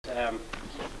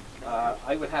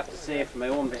I would have to say from my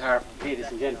own behalf, ladies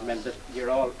and gentlemen, that you're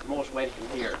all most welcome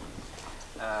here.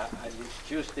 I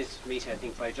introduced this meeting, I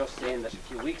think, by just saying that a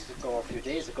few weeks ago, or a few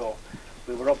days ago,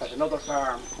 we were up at another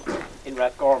farm in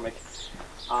Rathgormack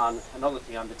on another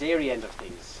thing, on the dairy end of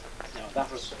things. Now,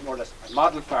 that was more or less a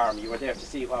model farm. You were there to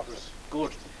see what was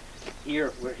good.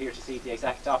 Here, we're here to see the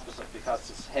exact opposite, because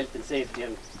it's health and safety,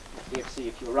 and here to see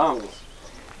a few wrongs.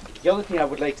 The other thing I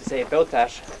would like to say about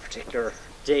that particular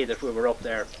day that we were up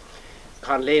there,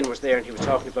 Con Lane was there and he was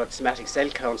talking about somatic cell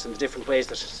counts and the different ways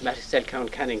that somatic cell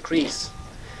count can increase.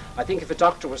 I think if a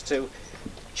doctor was to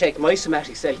check my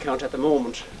somatic cell count at the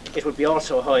moment, it would be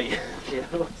also high. You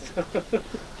know?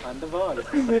 On the ball.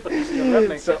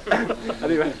 So,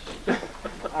 anyway,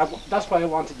 that's why I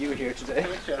wanted you here today.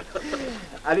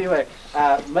 Anyway,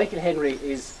 Michael Henry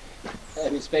is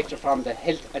an inspector from the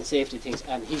health and safety things,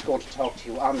 and he's going to talk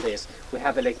to you on this. We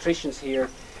have electricians here.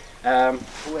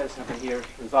 Who else have we here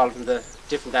involved in the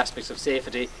different aspects of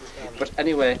safety? But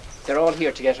anyway, they're all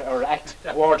here to get our act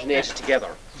coordinated together.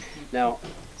 Now,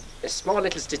 a small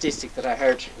little statistic that I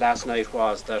heard last night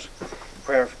was that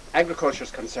where agriculture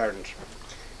is concerned,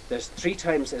 there's 3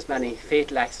 times as many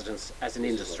fatal accidents as in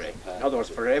industry. In other words,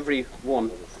 for every one,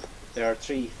 there are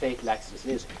 3 fatal accidents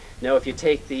in industry. Now, if you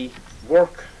take the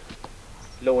work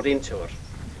load into it,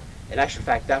 in actual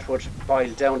fact, that would boil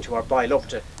down to, or boil up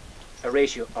to, a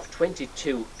ratio of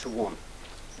 22 to 1.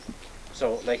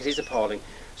 So, like, it is appalling.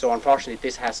 So unfortunately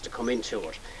this has to come into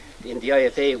it. In the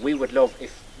IFA, we would love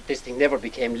if this thing never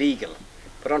became legal,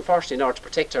 but unfortunately in order to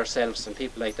protect ourselves and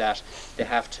people like that, they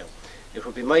have to. It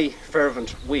would be my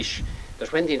fervent wish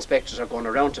that when the inspectors are going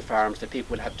around to farms, that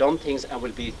people will have done things and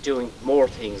will be doing more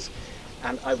things.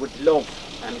 And I would love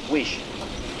and wish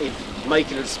if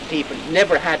Michael's people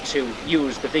never had to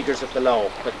use the vigours of the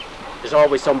law, but there's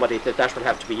always somebody that will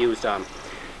have to be used on.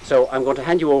 So I'm going to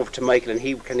hand you over to Michael, and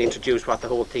he can introduce what the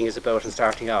whole thing is about and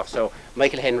starting off. So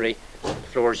Michael Henry, the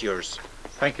floor is yours.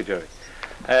 Thank you, Jerry.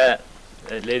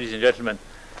 Ladies and gentlemen,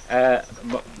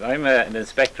 I'm an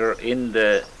inspector in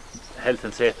the Health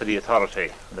and Safety Authority.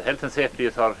 The Health and Safety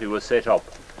Authority was set up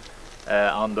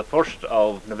on the 1st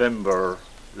of November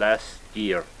last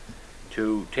year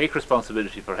to take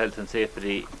responsibility for health and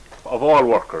safety of all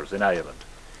workers in Ireland,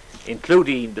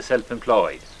 including the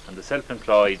self-employed, and the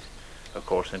self-employed of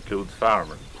course includes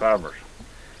farmers.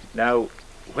 Now,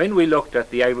 when we looked at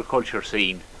the agriculture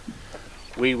scene,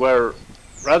 we were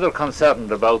rather concerned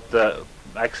about the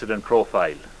accident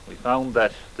profile. We found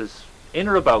that there's in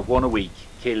or about 1 a week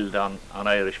killed on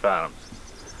Irish farms,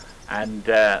 and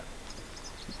the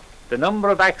number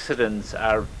of accidents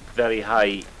are very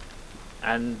high,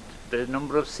 and the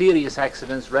number of serious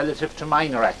accidents relative to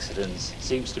minor accidents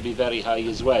seems to be very high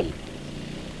as well.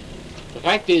 The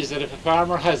fact is that if a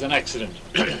farmer has an accident,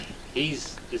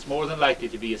 it's more than likely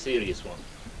to be a serious one.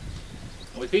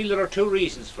 And we feel there are 2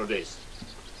 reasons for this.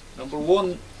 Number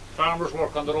 1, farmers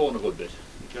work on their own a good bit.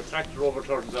 If your tractor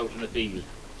overturns out in a field,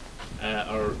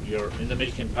 or you're in the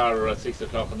milking parlour at 6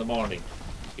 o'clock in the morning,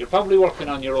 you're probably working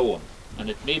on your own, and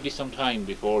it may be some time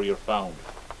before you're found.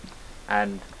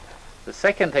 And the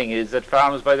second thing is that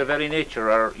farmers by their very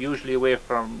nature are usually away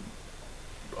from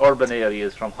urban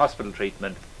areas, from hospital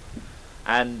treatment,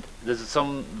 and there's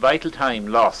some vital time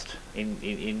lost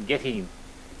in getting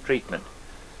treatment.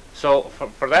 So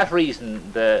for that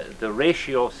reason, the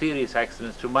ratio of serious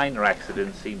accidents to minor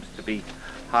accidents seems to be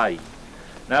high.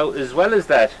 Now, as well as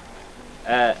that,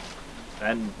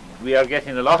 and we are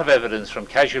getting a lot of evidence from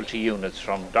casualty units,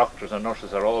 from doctors and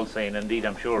nurses are all saying, indeed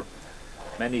I'm sure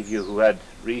many of you who had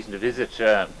reason to visit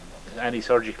any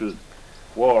surgical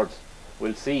wards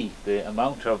will see the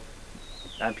amount of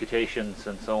amputations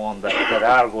and so on that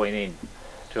are going in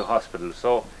to hospitals.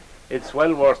 So it's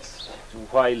well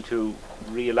worthwhile to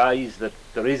realise that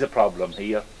there is a problem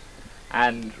here,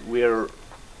 and we're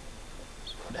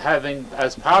having,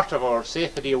 as part of our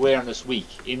Safety Awareness Week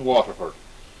in Waterford,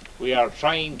 we are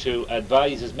trying to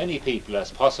advise as many people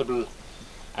as possible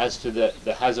as to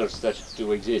the hazards that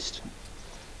do exist.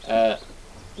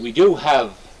 We do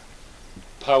have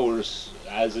powers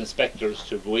as inspectors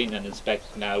to go in and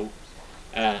inspect now,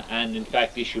 and in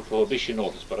fact issue prohibition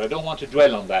notice, but I don't want to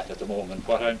dwell on that at the moment.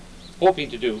 What I'm hoping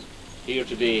to do here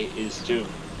today is to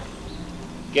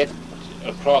get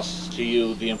across to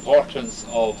you the importance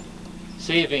of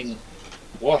saving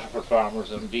Waterford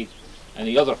farmers, and indeed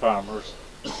any other farmers,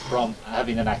 from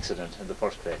having an accident in the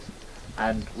first place.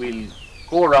 And we'll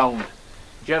go around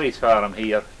Jerry's farm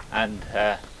here and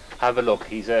have a look.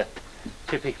 He's a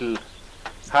typical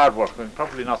hard-working,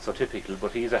 probably not so typical,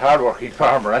 but he's a hard-working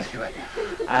farmer anyway.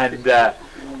 And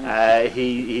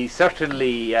he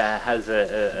certainly has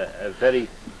a very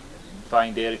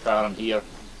fine dairy farm here.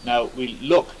 Now we'll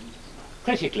look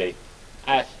critically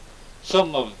at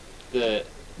some of the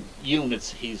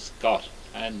units he's got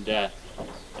and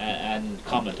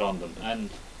comment on them. And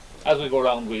as we go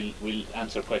around, we'll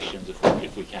answer questions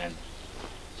if we can.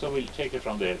 So we'll take it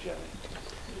from there, Jerry.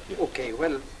 Okay,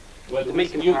 well, Well, the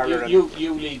milking you parlour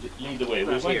lead the way.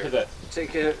 We went to the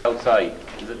take a, outside.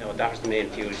 no, that was the main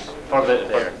fuse. For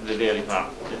the dairy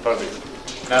farm.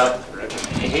 Now,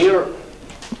 here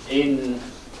in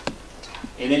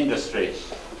industry,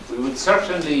 we would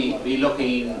certainly be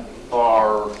looking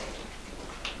for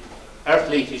earth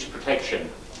leakage protection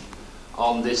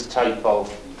on this type of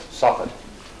socket.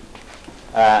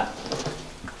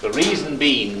 The reason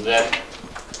being that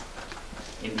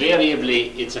invariably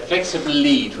it's a flexible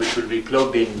lead which will be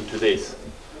plugged into this,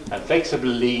 and flexible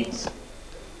leads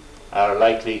are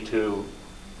likely to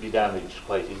be damaged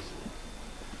quite easily.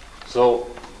 So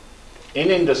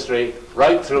in industry,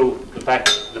 right through the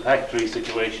factory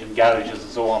situation, garages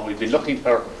and so on, we've been looking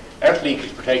for earth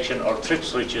leakage protection or trip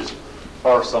switches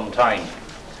for some time.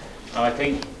 Now I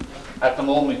think at the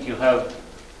moment you have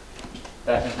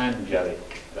that in hand, Jerry.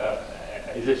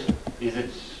 Is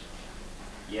it?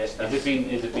 Yes, Is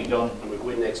it being done? we'll go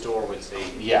in next door, we'll see.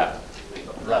 Yeah,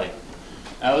 right.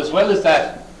 Now, as well as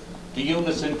that, the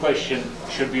units in question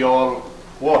should be all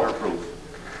waterproof.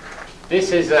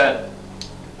 This is a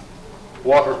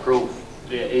waterproof,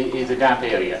 is a damp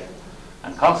area,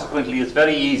 and consequently it's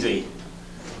very easy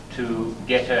to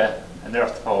get an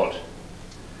earth fault.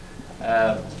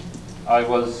 I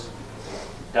was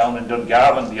down in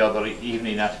Dungarvan the other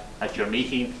evening at your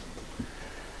meeting,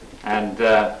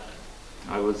 and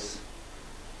I was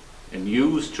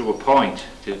amused to a point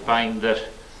to find that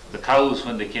the cows,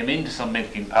 when they came into some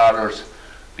milking parlours,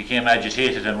 became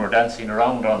agitated and were dancing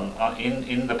around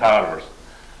in the parlours.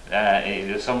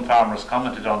 Some farmers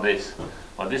commented on this.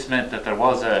 Well, this meant that there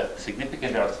was a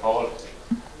significant earth fault,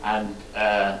 and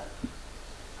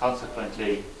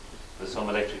consequently there's some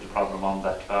electrical problem on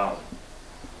that farm.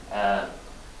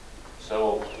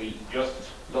 So we just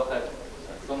look at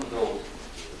some of those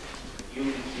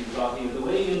units you've got here. The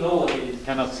way you know it is you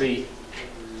cannot see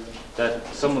that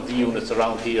some of the units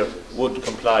around here would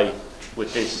comply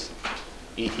with this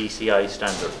ETCI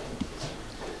standard.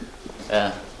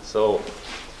 So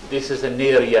this is an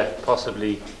area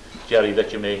possibly, Jerry,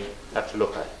 that you may have to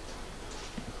look at.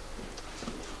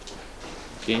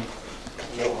 See?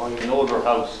 An older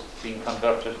house being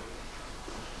converted.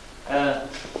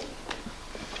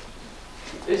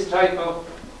 This type of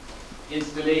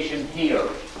installation here,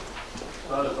 as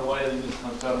far as the wiring is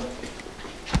concerned,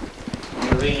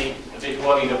 we're really a bit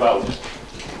worried about.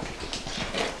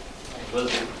 Well,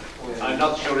 I'm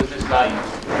not sure if this line,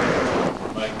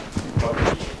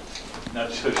 probably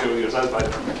not so sure yourself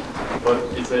either, but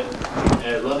it's a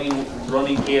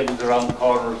running cables around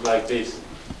corners like this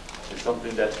is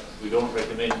something that we don't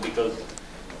recommend, because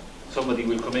somebody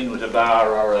will come in with a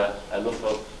bar or a lump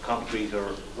of concrete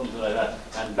or something like that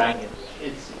and bang it.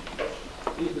 It's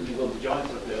reasonably good, the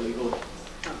joints are fairly good,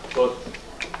 but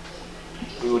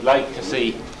we would like to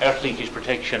see earth leakage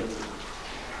protection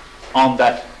on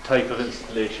that type of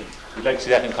installation. We'd like to see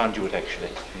that in conduit actually.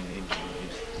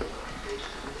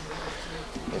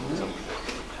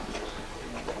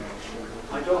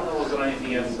 I don't know, is there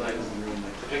anything else I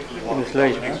particularly want to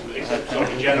comment, except sort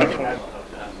of generally and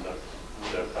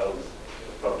their cows.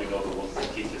 Probably know the ones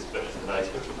that keep this better than I do.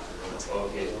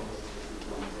 Okay.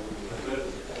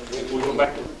 We'll go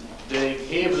back to the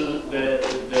cable, the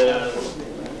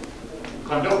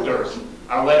conductors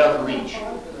are well out of reach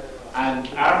and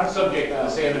aren't subject to the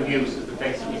same abuse as the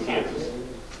flexible cables.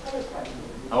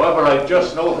 However, I've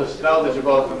just noticed, now that you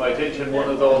brought to my attention one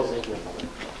of those,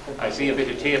 I see a bit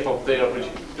of tape up there which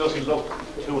doesn't look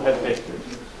too healthy.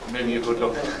 Maybe you could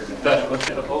look at that one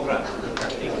in the program.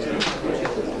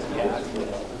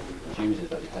 Fuses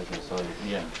that he has inside.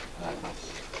 Yeah.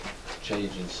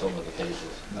 Changing some of the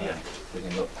cables. Yeah. We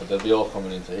can look, but they'll be all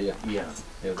coming into here. Yeah.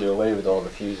 He'll do away with all the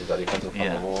fuses that he has up on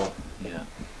the wall. Yeah.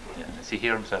 Yeah. Does he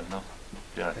hear himself now?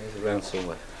 Yeah. He's around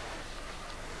somewhere.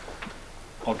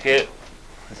 Okay.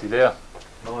 Is he there?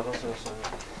 No, I don't think so.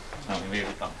 No, he may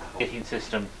be gone. Heating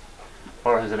system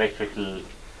for his electrical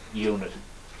unit.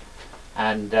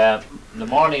 And the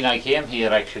morning I came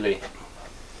here actually,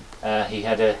 he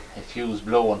had a fuse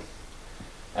blown.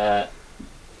 I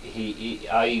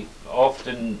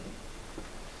often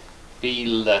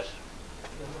feel that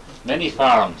many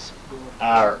farms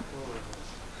are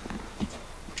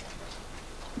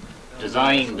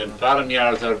designed, and farm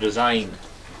yards are designed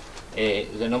a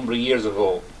number of years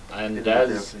ago, and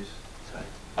as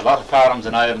a lot of farms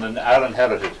in Ireland are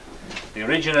inherited, the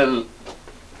original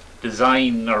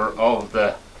designer of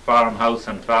the farmhouse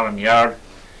and farmyard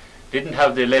didn't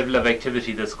have the level of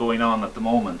activity that's going on at the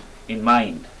moment in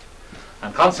mind.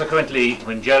 And consequently,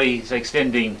 when Jerry's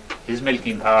extending his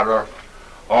milking parlour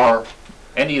or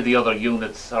any of the other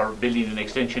units or building an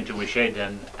extension to a shed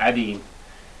and adding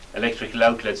electrical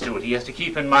outlets to it, he has to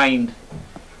keep in mind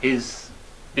his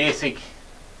basic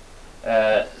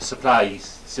supply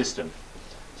system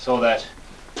so that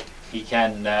he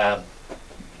can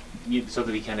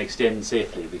extend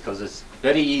safely, because it's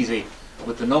very easy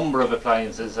with the number of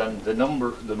appliances and the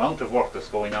amount of work that's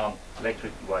going on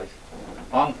electrical wise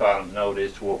on farms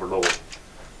nowadays to overload.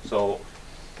 So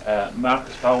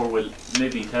Marcus Power will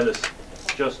maybe tell us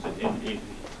just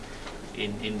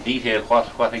in detail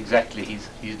what exactly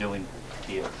he's doing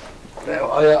here.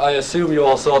 Now, I assume you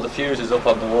all saw the fuses up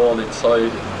on the wall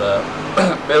inside the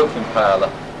milking parlour,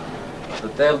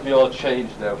 but they'll be all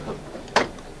changed now for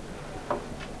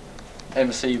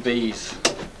MCBs,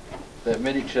 the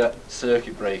miniature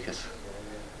circuit breakers.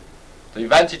 The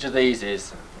advantage of these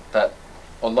is that,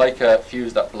 unlike a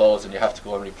fuse that blows and you have to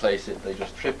go and replace it, they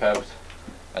just trip out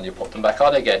and you put them back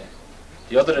on again.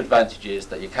 The other advantage is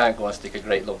that you can't go and stick a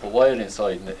great lump of wire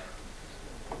inside it,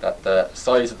 that the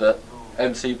size of the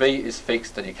MCB is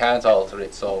fixed and you can't alter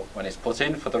it, so when it's put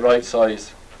in for the right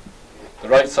size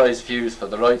fuse for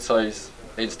the right size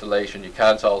installation, you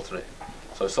can't alter it.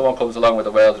 So if someone comes along with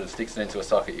a welder and sticks it into a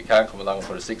socket, you can't come along and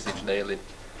put a 6-inch nail in,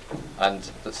 and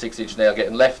the 6-inch nail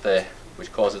getting left there,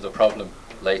 which causes a problem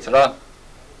later on.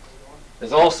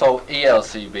 There's also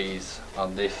ELCBs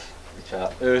on this, which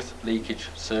are earth leakage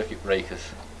circuit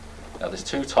breakers. Now there's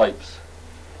two types.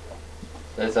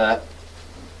 There's a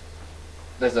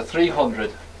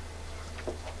 300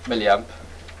 milliamp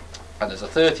and there's a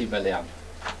 30 milliamp.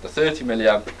 The 30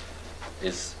 milliamp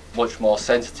is much more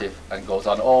sensitive and goes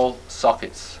on all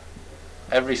sockets.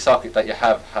 Every socket that you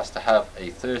have has to have a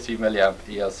 30 milliamp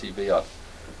ELCB on,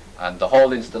 and the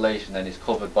whole installation then is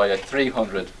covered by a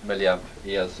 300 milliamp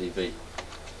ELCB.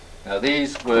 Now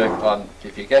these work on,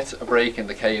 if you get a break in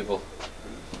the cable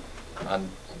and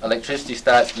electricity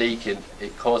starts leaking,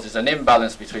 it causes an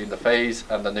imbalance between the phase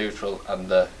and the neutral, and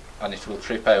it will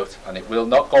trip out and it will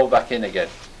not go back in again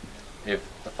if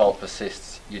the fault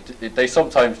persists. They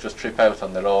sometimes just trip out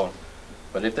on their own,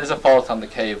 but if there's a fault on the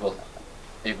cable,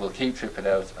 it will keep tripping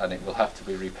out and it will have to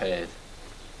be repaired.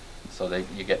 So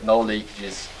you get no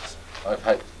leakages.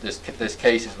 There's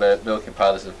cases where milking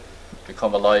parlours have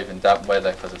become alive in damp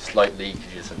weather because of slight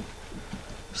leakages and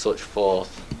such forth,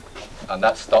 and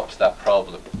that stops that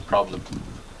problem.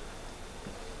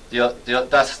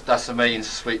 That's the main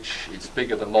switch. It's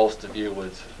bigger than most of you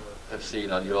would have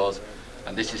seen on yours,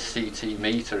 and this is CT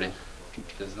metering.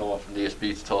 There's no one from the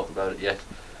DSB to talk about it yet,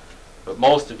 but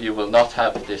most of you will not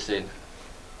have this in.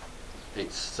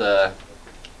 It's for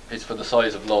the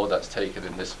size of load that's taken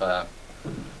in this farm.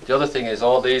 The other thing is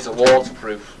all these are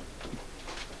waterproof.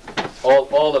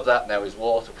 All of that now is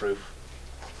waterproof,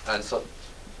 and so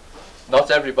not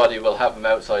everybody will have them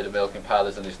outside of milking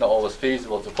parlours, and it's not always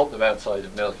feasible to put them outside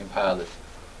of milking parlours,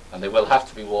 and they will have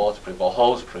to be waterproof or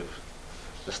hose-proof.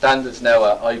 The standards now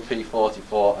are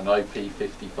IP44 and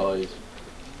IP55,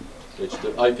 which the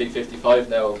IP55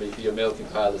 now will be for your milking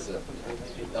parlours,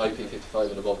 IP55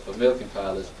 and above for milking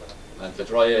parlours, and for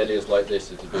dry areas like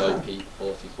this it will be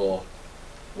IP44,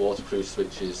 waterproof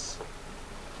switches,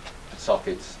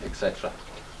 sockets, etc.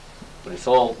 But it's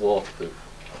all waterproof,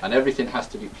 and everything has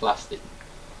to be plastic.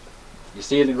 Your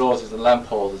ceiling roses and lamp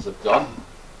holders have gone.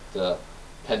 The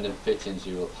pendant fittings,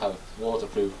 you will have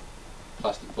waterproof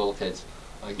plastic bulkheads.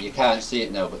 You can't see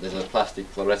it now, but there's a plastic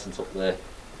fluorescent up there.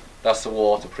 That's the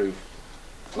waterproof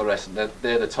fluorescent.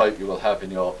 They're the type you will have in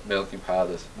your milking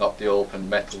parlours, not the open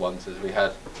metal ones as we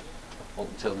had up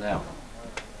until now.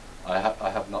 I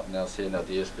have not now seen that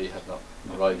the DSB have not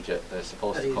arrived yet. They're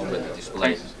supposed to come with the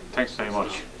display. Thanks very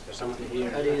much. Is there somebody here?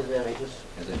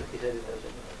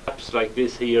 Apps like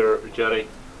this here, Jerry,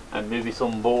 and maybe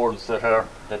some boards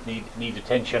that need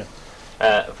attention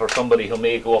for somebody who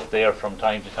may go up there from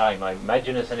time to time. I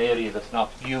imagine it's an area that's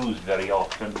not used very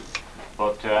often,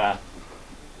 but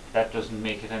that doesn't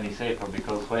make it any safer,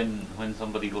 because when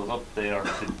somebody goes up there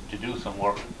to do some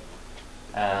work,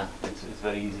 it's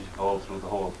very easy to fall through the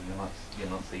hole. You're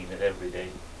not seeing it every day.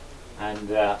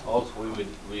 And also we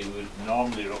would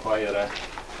normally require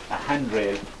a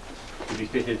handrail to be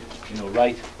fitted,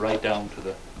 right down to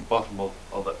the bottom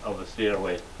of a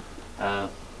stairway.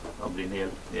 Probably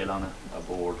nail on a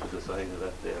board to the side of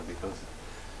that there, because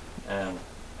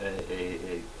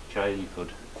a child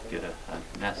could get a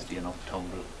nasty enough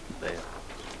tumble there.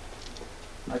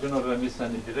 I don't know if I missed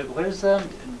anything. Where's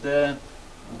the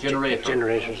Generator.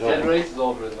 Generators. Generators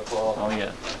over in the corner. Oh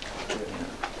yeah.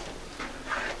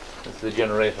 That's the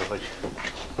generator which.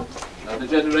 Now the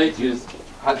generators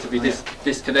had to be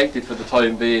disconnected for the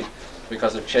time being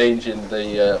because of changing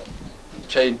the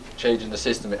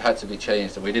system. It had to be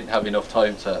changed, and we didn't have enough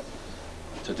time to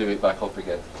do it back up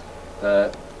again.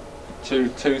 Two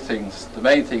things. The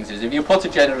main things is if you put a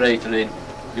generator in,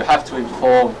 you have to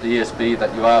inform the ESB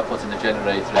that you are putting a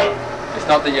generator in. It's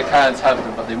not that you can't have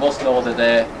them, but they must know they're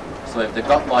there. So if they've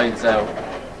got lines out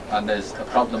and there's a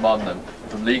problem on them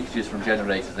from leakages from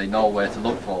generators, they know where to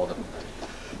look for them.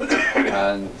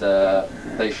 And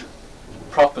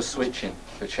proper switching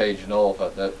for changing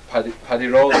over. Paddy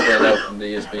Rosedale out from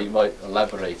the ESB might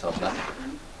elaborate on that.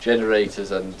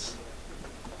 Generators and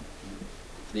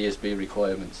the ESB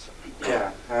requirements.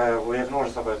 Yeah, we have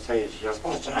noticed about say you're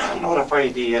supposed to notify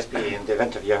the ESB in the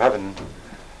event of you having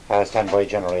a standby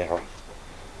generator.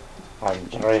 And the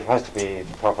generator has to be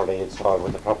properly installed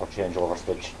with the proper changeover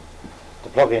switch. The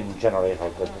plug-in generator,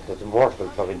 the portable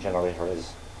plug-in generator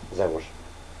is out.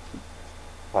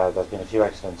 There's been a few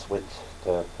accidents with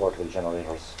the portable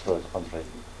generators throughout the country.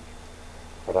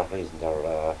 For that reason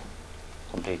they're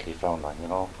completely frowned on, you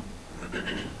know.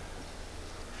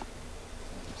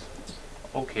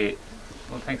 Okay.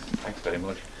 Well, thanks very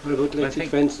much. What about electric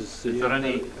fences? Is there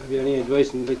any? Have you any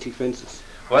advice on electric fences?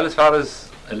 Well, as far as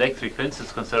electric fences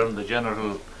is concerned, the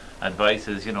general advice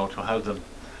is, you know, to have them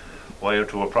wired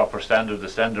to a proper standard, the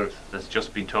standard that's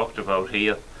just been talked about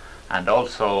here, and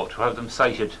also to have them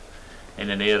sited in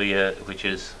an area which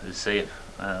is safe,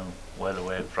 well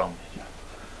away from.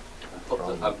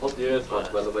 And put the earth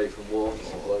rods well away from water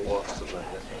or something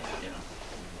like that. Yeah.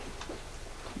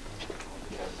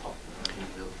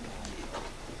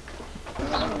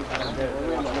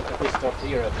 Look at this stuff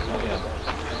here.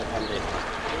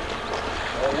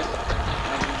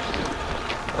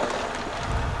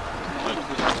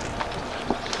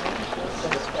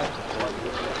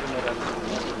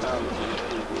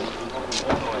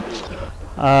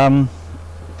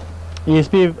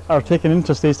 ESB are taking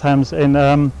interest these times in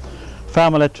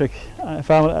farm electric,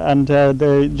 and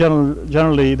they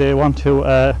generally they want to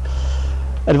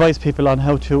advise people on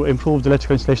how to improve the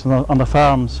electrical installation on the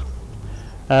farms.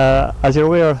 As you're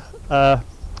aware,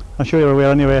 I'm sure you're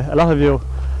aware anyway, a lot of you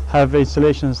have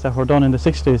installations that were done in the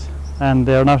 60s and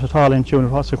they're not at all in tune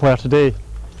with what's required today.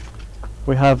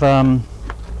 We have a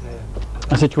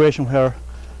situation where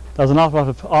there's an awful lot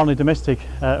of ordinary domestic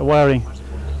wiring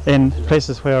in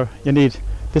places where you need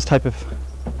this type of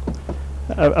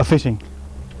fitting.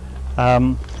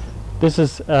 This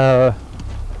is the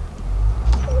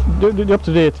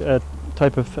up-to-date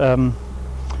type of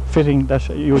fitting that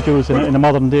you would use in a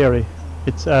modern dairy.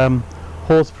 It's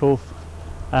hose-proof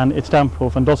and it's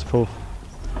damp-proof and dust-proof.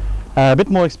 A bit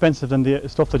more expensive than the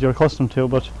stuff that you're accustomed to,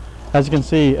 but as you can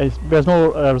see, there's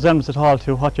no resemblance at all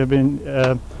to what you've been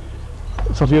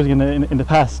sort of using in the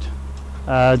past.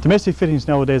 Domestic fittings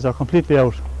nowadays are completely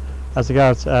out as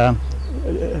regards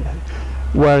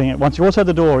wiring it. Once you go outside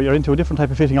the door, you're into a different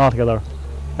type of fitting altogether.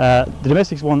 The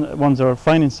domestic ones are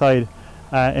fine inside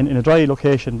in a dry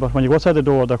location, but when you go outside the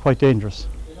door, they're quite dangerous.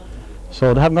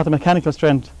 So they haven't got the mechanical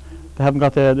strength, they haven't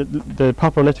got the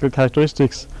proper electrical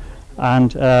characteristics,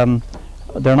 and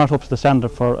they're not up to the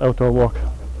standard for outdoor work.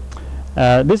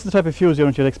 This is the type of fuse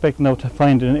unit you'd expect now to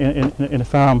find in a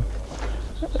farm.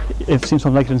 If you've seen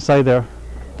something like it inside there.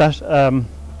 That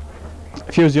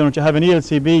fuse unit, you have an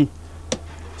ELCB.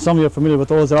 Some of you are familiar with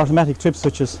those. They're automatic trip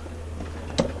switches.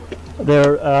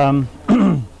 They're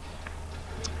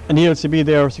an ELCB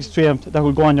there, 63 amp, that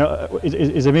will go on your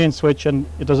is a main switch, and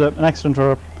if there's an accident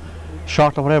or a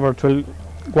short or whatever, it will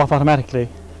go off automatically.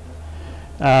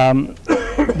 The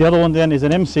other one then is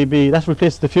an MCB. That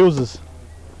replaces the fuses.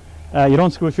 You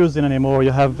don't screw fuses in anymore.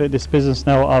 You have this business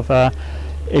now of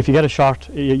if you get a short,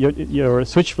 your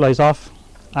switch flies off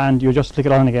and you just click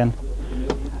it on again.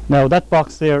 Now that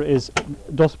box there is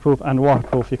dust-proof and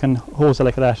waterproof. You can hose it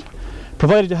like that.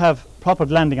 Provided you have proper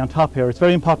landing on top here. It's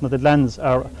very important that the lands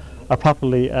are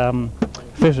properly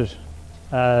fitted.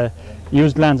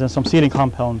 Used lands and some sealing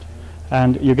compound,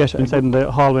 and you get inside in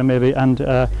the hallway maybe, and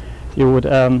you would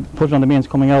put it on the mains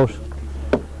coming out.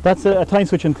 That's a time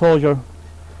switch enclosure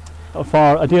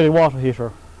for a daily water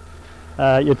heater.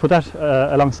 You'd put that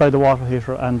alongside the water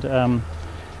heater, and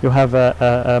you have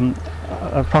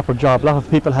a proper job. A lot of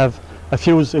people have a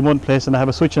fuse in one place and they have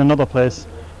a switch in another place,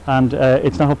 and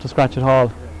it's not up to scratch at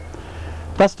all.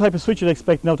 That's the type of switch you'd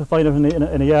expect now to find out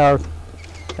in a yard.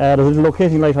 There's a little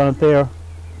locating light on it there,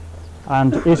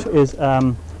 and it is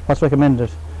what's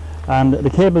recommended. And the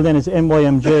cable then is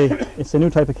MYMJ. It's a new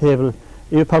type of cable.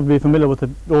 you'll probably be familiar with the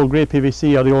old grey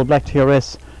PVC or the old black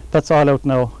TRS. That's all out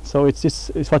now. So it's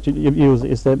what you use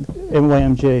is the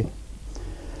MYMJ.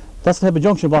 That's the type of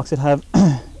junction box you'd have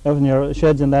out in your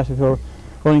sheds and that. If you're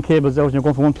running cables out and you're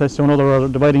going from one place to another, or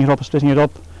dividing it up or splitting it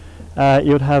up,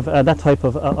 you'd have that type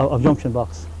of junction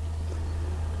box.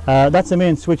 That's the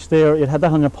main switch there. You'd have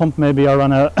that on your pump maybe, or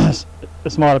on a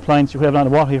small appliance. You could have it on a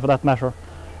water heater for that matter.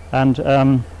 And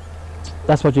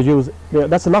that's what you'd use.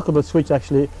 That's a lockable switch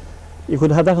actually. You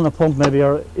could have that on a pump maybe,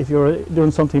 or if you're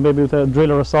doing something maybe with a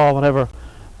drill or a saw or whatever,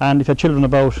 and if you have children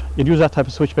about, you'd use that type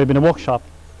of switch maybe in a workshop.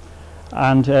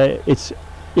 And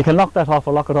you can lock that off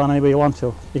or lock it on any way you want to.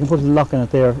 You can put a lock in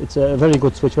it there. It's a very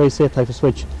good switch, very safe type of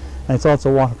switch, and it's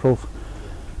also waterproof.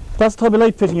 That's the type of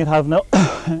light fitting you'd have now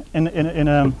in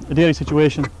a dairy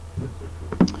situation.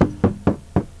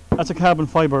 That's a carbon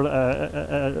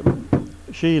fibre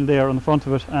shield there on the front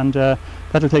of it, and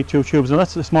that'll take 2 tubes. Now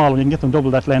that's a small one. You can get them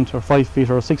double that length, or 5 feet,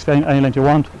 or 6 feet, any length you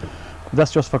want. But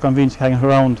that's just for convenience, hanging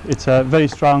around. It's very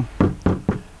strong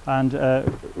and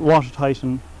watertight,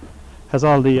 and has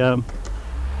all the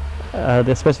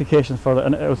specifications for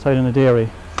outside in a dairy.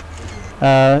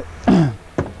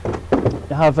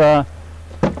 You have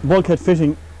bulkhead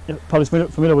fitting. You're probably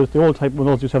familiar with the old type when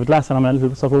those used to have a glass on them and a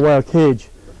little sort of a wire cage.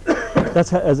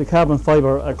 That's as a carbon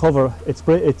fibre cover. It's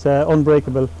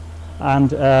unbreakable and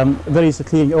very easy to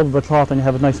clean. You over the cloth and you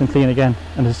have it nice and clean again,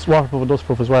 and it's waterproof and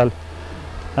dustproof as well.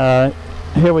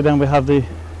 Here we have the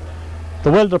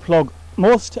welder plug.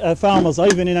 Most farmers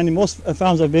I've been in, and most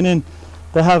farms I've been in,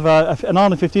 they have an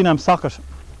on 15 amp socket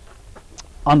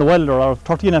on the welder, or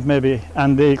 13 amp maybe,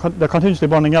 and they're continuously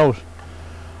burning out.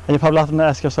 And you probably often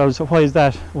ask yourselves, why is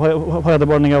that? Why are they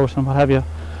burning out and what have you?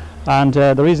 And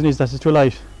the reason is that it's too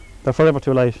light. They're forever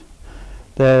too light.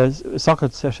 The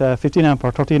sockets at 15 amp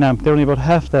or 13 amp, they're only about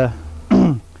half the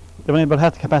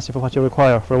capacity for what you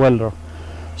require for a welder.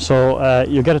 So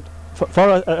you get it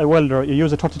for a welder. You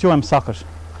use a 32 amp socket,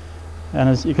 and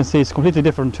as you can see, it's completely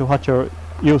different to what you're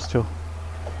used to.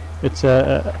 It's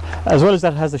as well as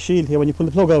that, it has the shield here. When you pull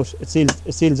the plug out, it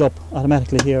seals up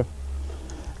automatically here.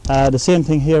 The same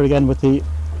thing here again with the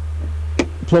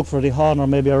plug for the horn, or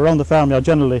maybe around the farmyard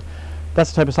generally. That's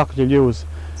the type of socket you'll use.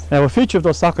 Now, a feature of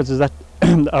those sockets is that,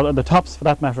 or the tops for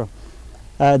that matter,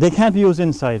 they can't be used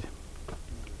inside.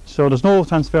 So there's no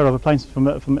transfer of appliances from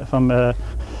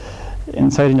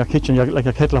inside in your kitchen, like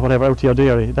a kettle or whatever, out to your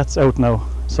dairy. That's out now.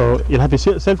 So you'll have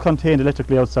to be self-contained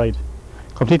electrically outside,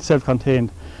 completely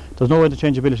self-contained. There's no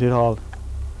interchangeability at all.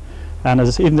 And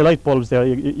as even the light bulbs there,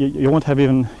 you won't have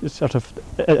even sort of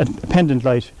a pendant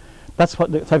light. That's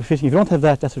what the type of fitting. If you don't have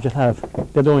that, that's what you'll have.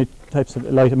 They're the only types of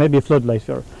light. Maybe a floodlight,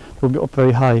 or will be up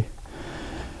very high.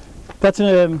 That's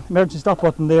an emergency stop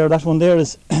button there. That one there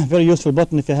is a very useful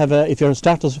button if you have if your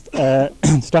starters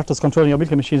controlling your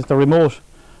milking machines, the remote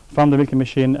from the milking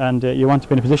machine, and you want to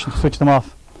be in a position to switch them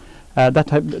off. That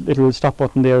type little stop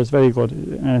button there is very good,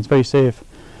 and it's very safe.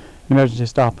 An emergency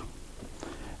stop.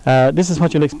 This is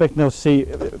what you'll expect now to see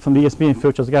from the ESB in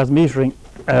future, gas metering,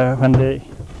 when the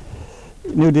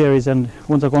new dairies and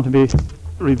ones are going to be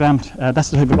revamped. That's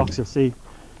the type of box you'll see.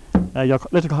 Your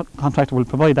electrical contractor will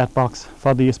provide that box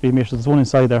for the ESB meters. There's one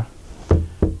inside there.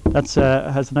 That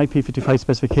has an IP55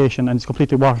 specification, and it's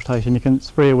completely watertight, and you can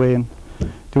spray away and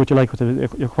do what you like with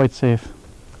it. You're quite safe.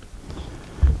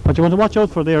 What you want to watch out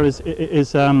for there is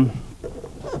there's 2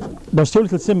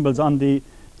 little symbols on the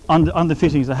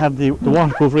fittings that have the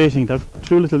waterproof rating. They're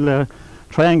 2 little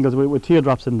triangles with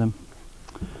teardrops in them.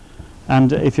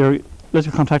 And if your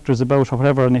electrical contractor is about or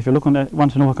whatever, and if you're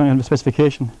want to know what kind of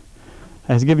specification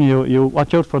has given you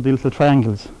watch out for the little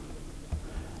triangles.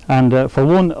 And for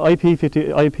one,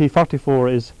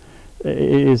 IP44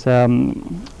 is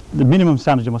the minimum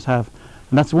standard you must have,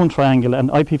 and that's 1 triangle.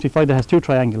 And IP55 that has 2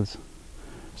 triangles.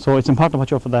 So it's important to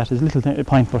watch out for that. It's a little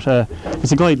point, but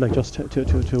it's a guide, like, just to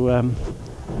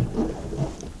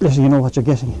letting you know what you're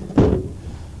getting.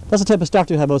 That's the type of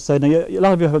starter you have outside. Now, a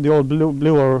lot of you have the old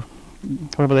blue or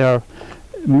whatever they are,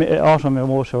 autumn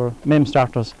remote or MEM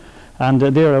starters, and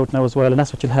they're out now as well, and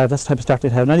that's what you'll have. That's the type of starter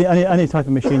you'll have. And any type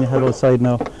of machine you have outside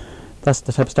now, that's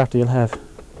the type of starter you'll have.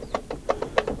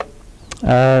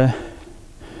 The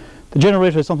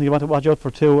generator is something you want to watch out for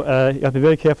too. You have to be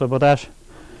very careful about that.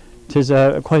 It is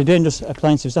quite a dangerous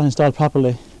appliance if it's not installed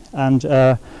properly, and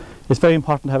it's very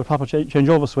important to have a proper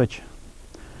changeover switch.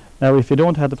 Now, if you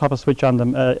don't have the proper switch on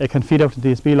them, it can feed out to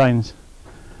the ESB lines.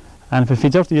 And if it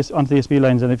feeds out onto the ESB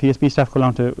lines, and if ESB staff go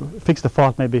along to fix the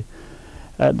fault, maybe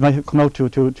they might come out to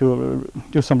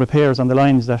do some repairs on the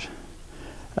lines that,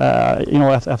 you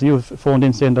know, after you've phoned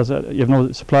in saying you have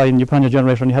no supply and you put on your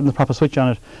generator and you haven't the proper switch on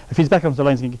it, it feeds back onto the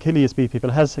lines and can kill ESB people.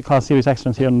 It has caused serious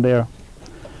accidents here and there.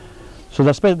 So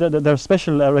there are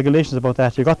special regulations about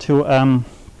that. You've got to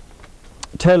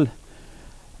tell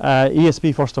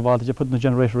ESB first of all that you're putting the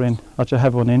generator in, that you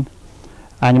have one in,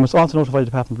 and you must also notify the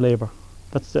Department of Labour.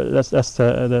 That's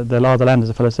the law of the land, as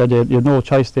the fellow said. You have no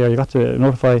choice there. You've got to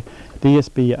notify the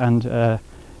ESB and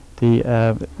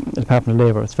the Department of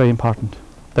Labour. It's very important.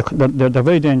 They're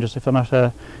very dangerous if they're not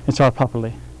installed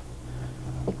properly.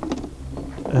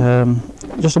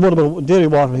 Just a word about dairy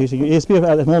water heating. ESB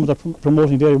at the moment are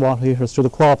promoting dairy water heaters through the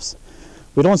co-ops.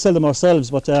 We don't sell them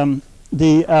ourselves, but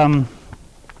we have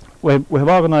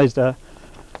organised and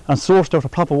sourced out a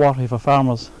proper water heater for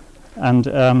farmers, and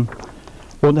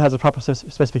one that has a proper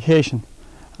specification.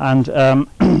 And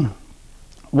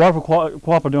what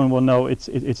Co-op are doing one now, it's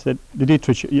the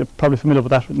Dietrich. You're probably familiar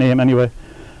with that name anyway,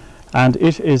 and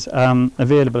it is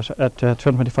available at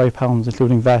 £225,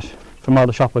 including VAT, from all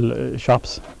the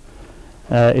shops.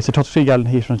 It's a 33 gallon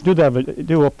heater, and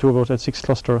do up to about a 6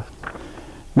 cluster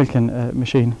milking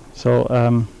machine. So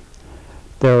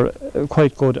they're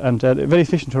quite good and very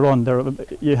efficient to run.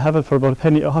 You have it for about a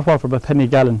penny, hot water for about a penny a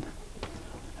gallon.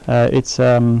 It's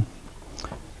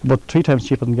about 3 times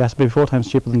cheaper than gas, maybe 4 times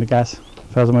cheaper than the gas,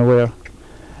 as far as I'm aware.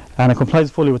 And it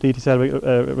complies fully with the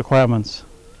ETCL requirements.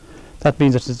 That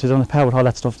means that it's on the power with all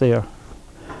that stuff there.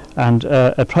 And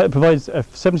it provides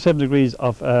 77 degrees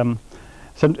of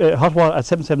hot water at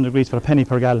 77 degrees for a penny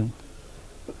per gallon.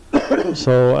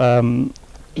 So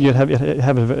you'd have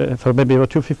it for maybe about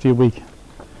 £2.50 a week,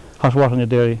 hot water in your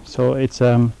dairy. So it's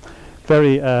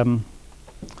very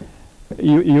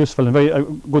useful and very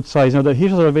good size. Now the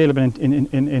heaters are available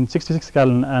in 66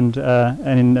 gallon and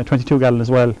in 22 gallon as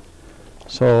well.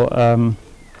 So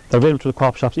they're available to the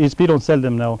co-op shops. ESB don't sell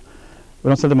them now. We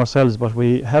don't sell them ourselves, but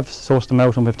we have sourced them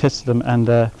out and we've tested them, and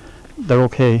they're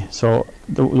okay. So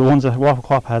the ones that Water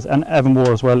Co-op has, and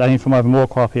Avonmore as well, any from Avonmore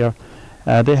Co-op here,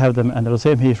 they have them, and they're the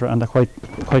same heater, and they're quite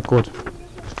good. I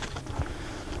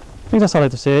think that's all I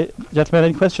have to say. Gentlemen,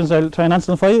 any questions? I'll try and answer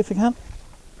them for you if I can.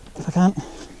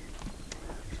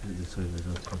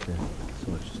 Okay,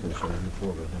 so it's just going to show you the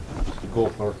foreground. Go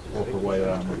for wire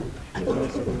armour.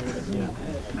 Yeah.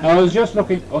 Now I was just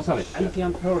looking. Oh, sorry. Anything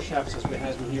on power shafts as we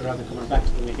had in here, rather coming back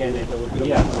to them again, if there would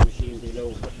be on the machine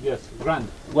below. Yes, grand.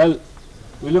 Well,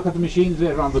 we'll look at the machines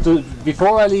later on, but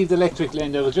before I leave the electric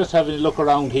lane, I was just having a look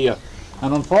around here,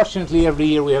 and unfortunately every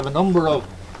year we have a number of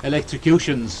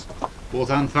electrocutions,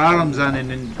 both on farms and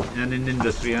in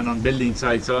industry and on building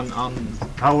sites, on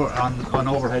power, on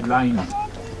overhead lines.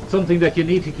 Something that you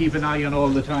need to keep an eye on all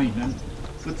the time. And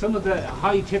with some of the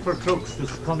high tipper trucks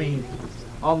that's coming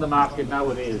on the market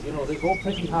nowadays, you know, they go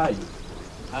pretty high,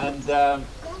 and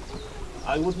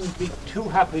I wouldn't be too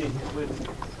happy with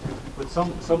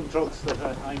some trucks that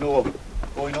I know of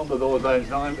going under those lines.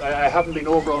 Now I haven't been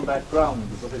over on that ground,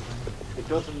 but it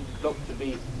doesn't look to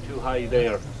be too high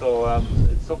there. So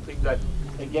it's something that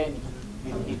again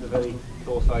we need to keep a very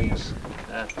close eye on.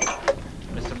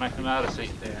 Mr. McNamara,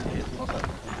 there.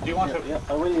 Do you want to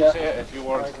say a few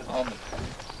words on it?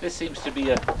 This seems to be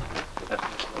a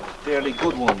fairly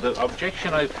good one. The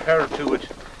objection I've heard to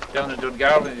it down in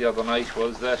Dungarvan the other night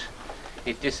was that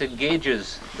it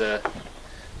disengages the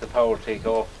power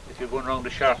take-off if you're going around a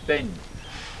sharp bend.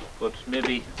 But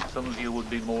maybe some of you would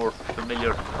be more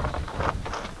familiar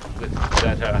with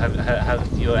that.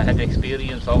 Have you had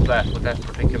experience of that with that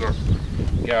particular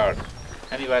guard?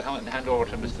 Anyway, I'll hand over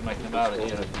to Mr. McNamara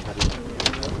here.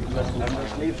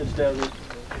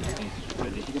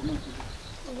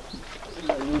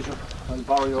 I'll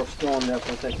borrow your stone there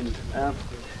for a second.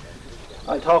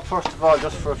 I'll talk first of all,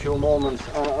 just for a few moments,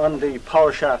 on the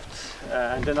power shafts,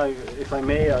 and then if I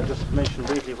may, I'll just mention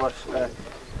briefly what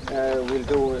we'll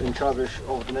do in Travish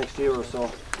over the next year or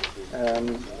so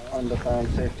on the farm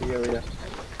safety area.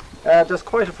 There's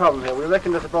quite a problem here. We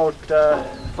reckon that about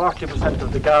 40%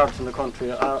 of the guards in the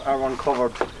country are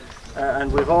uncovered,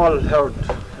 and we've all heard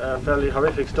fairly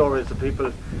horrific stories of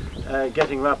people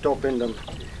getting wrapped up in them.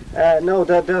 No,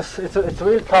 it's a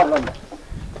real problem.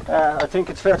 I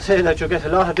think it's fair to say that you get a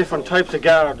lot of different types of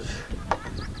guards,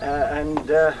 and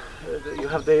you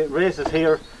have the races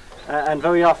here, and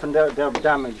very often they're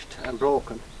damaged and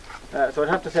broken. So I'd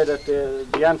have to say that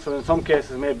the answer in some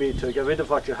cases may be to get rid of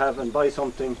what you have and buy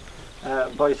something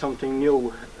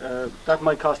new. That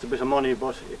might cost a bit of money,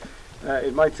 but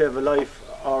it might save a life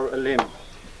or a limb.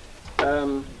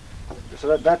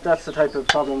 So that's the type of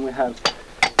problem we have.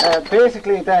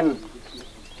 Basically then,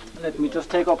 let me just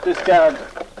take up this guard.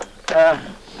 And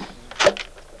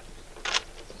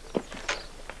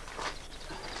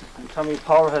Tommy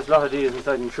Power has a lot of these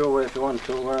inside in Sherway if you want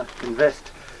to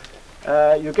invest.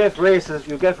 You get races,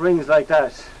 you get rings like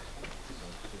that.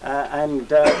 and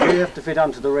they have to fit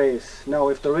onto the race. Now,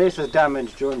 if the race is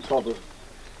damaged, you're in trouble.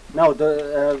 Now,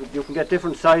 you can get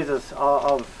different sizes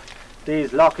of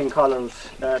these locking collars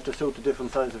to suit the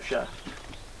different size of shaft.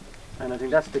 And I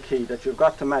think that's the key, that you've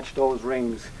got to match those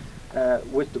rings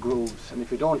with the grooves. And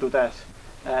if you don't do that,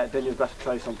 then you've got to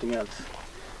try something else.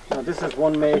 Now, this is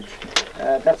one make.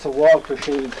 That's a Walter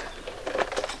shield.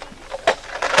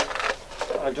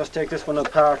 I'll just take this one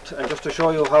apart, and just to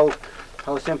show you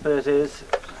how simple it is.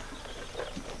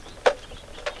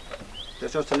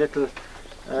 There's just a little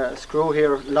screw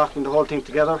here locking the whole thing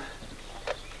together.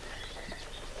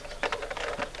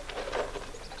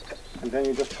 And then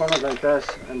you just turn it like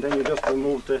that, and then you just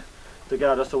remove the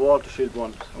guard. That's the Walter shield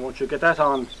one. And once you get that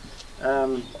on,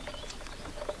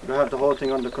 you have the whole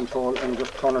thing under control, and you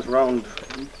just turn it round.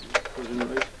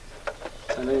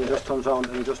 And then you just turn around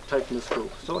and you just tighten the screw.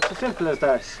 So it's as simple as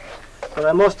that. But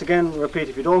I must again repeat,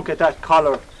 if you don't get that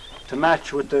collar to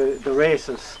match with the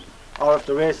races, or if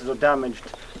the races are damaged,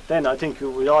 then I think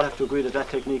we all have to agree that that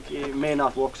technique may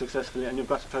not work successfully, and you've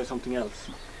got to try something else.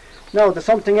 Now, the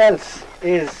something else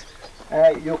is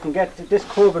you can get this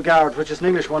Cobra guard, which is an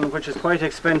English one, which is quite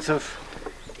expensive,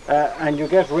 and you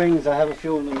get rings. I have a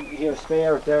few of them here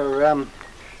spare. They're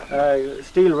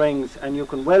steel rings, and you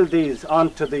can weld these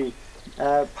onto the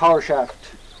power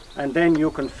shaft, and then you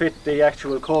can fit the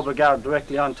actual Cobra guard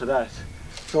directly onto that.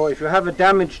 So if you have a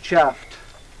damaged shaft,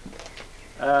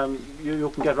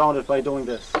 you can get around it by doing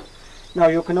this. Now,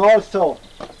 you can also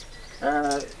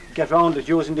get around it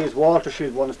using these Walter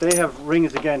shield ones. They have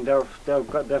rings again.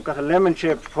 They've got a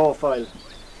lemon-shaped profile,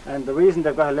 and the reason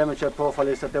they've got a lemon-shaped profile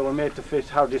is that they were made to fit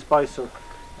Hardy Spicer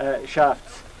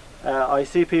shafts. I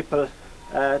see people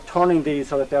turning these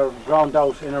so that they're ground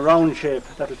out in a round shape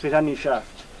that will fit any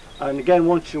shaft. And again,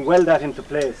 once you weld that into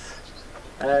place,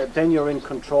 then you're in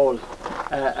control,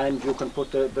 and you can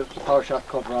put the power shaft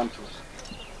cover onto it.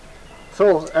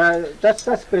 So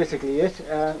that's basically it.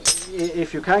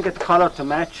 If you can't get the collar to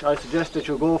match, I suggest that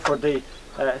you go for the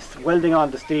welding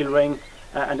on the steel ring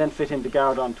and then fitting the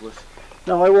guard onto it.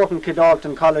 Now, I work in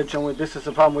Kildalton College, and this is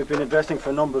a problem we've been addressing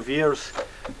for a number of years.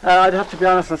 I'd have to be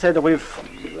honest and say that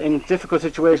in difficult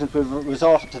situations, we've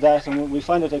resorted to that, and we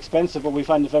find it expensive, but we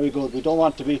find it very good. We don't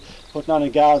want to be putting on a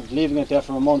guard, leaving it there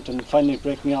for a month and finding it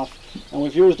breaking off. And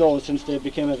we've used those since they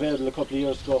became available a couple of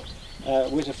years ago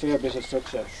with a fair bit of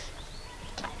success.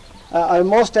 I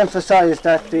must emphasise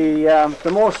that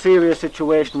the most serious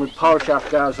situation with power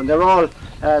shaft guards, and they're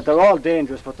all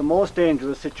dangerous, but the most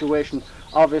dangerous situation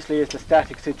obviously is the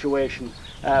static situation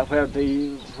where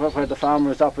the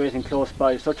farmer is operating close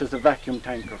by, such as a vacuum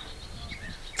tanker.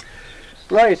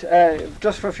 Right,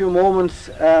 just for a few moments,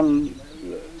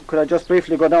 could I just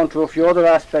briefly go down to a few other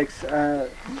aspects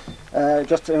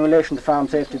just in relation to farm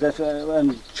safety.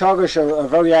 And Teagasc are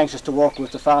very anxious to work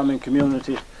with the farming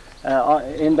community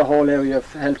in the whole area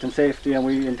of health and safety, and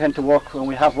we intend to work, and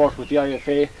we have worked with the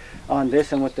IFA on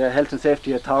this, and with the Health and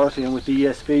Safety Authority, and with the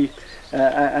ESB,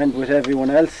 and with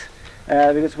everyone else,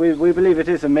 because we believe it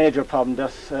is a major problem.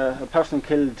 There's a person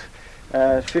killed,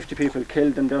 50 people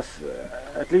killed, and there's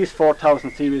at least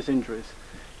 4,000 serious injuries.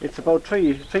 It's about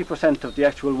 3% of the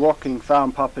actual working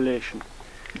farm population.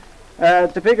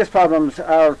 The biggest problems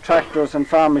are tractors and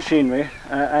farm machinery,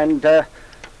 and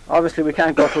obviously we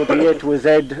can't go through the A to a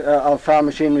Z of farm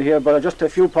machinery here, but just a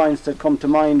few points that come to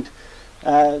mind.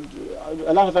 A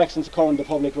lot of accidents occur on the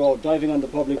public road, driving on the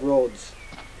public roads.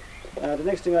 The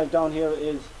next thing I have down here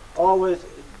is always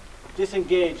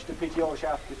disengage the PTO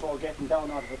shaft before getting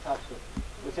down out of a tractor.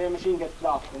 The same machine gets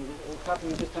blocked, and it's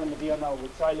happening this time of the year now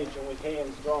with silage and with hay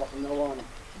and straw from now on.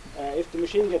 If the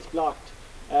machine gets blocked,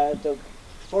 the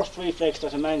first reflex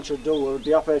that a man should do, or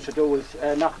the operator should do,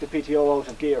 is knock the PTO out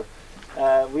of gear.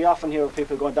 We often hear of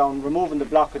people going down, removing the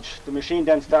blockage, the machine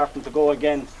then starting to go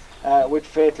again with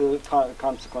fatal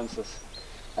consequences.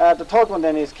 The third one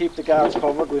then is keep the guards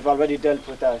covered. We've already dealt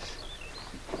with that.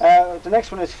 The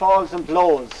next one is falls and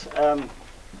blows.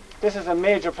 This is a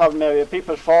major problem area,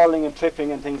 people falling and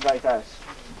tripping and things like that.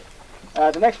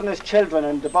 The next one is children,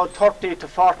 and about 30 to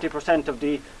 40% of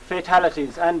the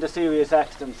fatalities and the serious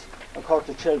accidents occur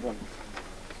to children.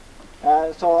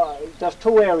 So there's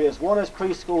two areas. One is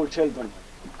preschool children.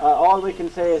 All we can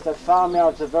say is that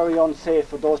farmyards are very unsafe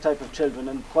for those type of children,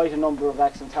 and quite a number of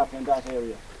accidents happen in that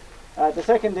area. The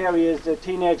second area is the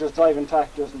teenagers driving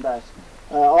tractors and that.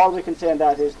 All we can say on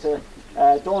that is to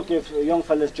don't give young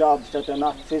fellas jobs that they're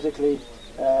not physically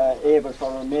able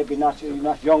for, or maybe not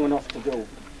young enough to do.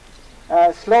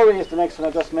 Slurry is the next one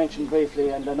I just mentioned briefly,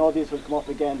 and I know these will come up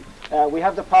again. We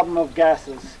have the problem of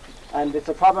gases, and it's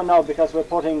a problem now because we're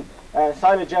putting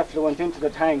silage effluent into the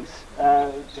tanks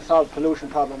to solve pollution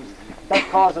problems. that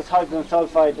causes hydrogen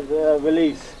sulfide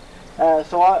release.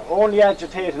 So only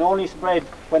agitate and only spread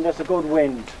when there's a good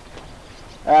wind.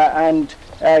 And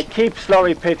keep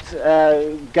slurry pit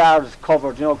guards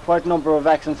covered. You know, quite a number of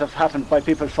accidents have happened by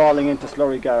people falling into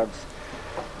slurry guards.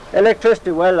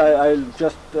 Electricity, well, I'll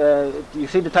just, you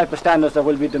see the type of standards that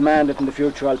will be demanded in the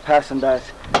future, I'll pass on that.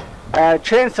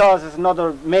 Chainsaws is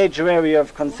another major area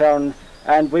of concern,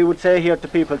 and we would say here to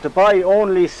people to buy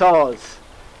only saws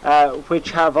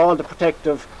which have all the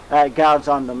protective guards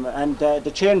on them, and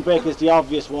the chain brake is the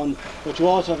obvious one, but you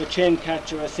also have a chain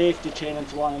catcher, a safety chain, and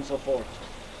so on and so forth.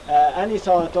 Any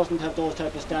saw that doesn't have those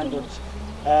type of standards,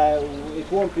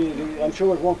 it won't be, I'm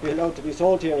sure it won't be allowed to be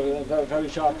sold here very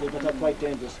shortly, but they're quite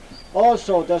dangerous.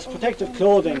 Also, there's protective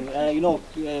clothing, you know,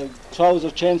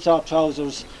 trousers, chainsaw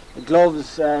trousers,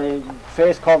 gloves,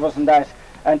 face covers and that,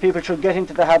 and people should get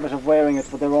into the habit of wearing it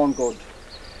for their own good.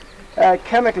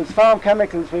 Chemicals, farm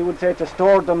chemicals, we would say to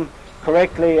store them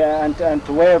correctly and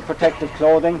to wear protective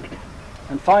clothing.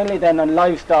 And finally then on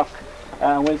livestock,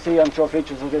 we'll see, I'm sure,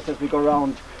 features of this as we go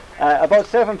around. About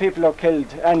 7 people are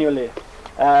killed annually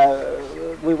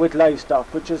with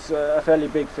livestock, which is a fairly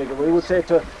big figure. We would say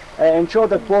to ensure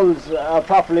that bulls are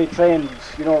properly trained,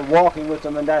 you know, walking with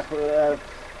them and that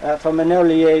from an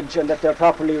early age, and that they're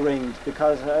properly ringed,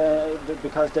 because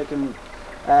they can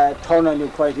turn on you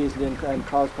quite easily and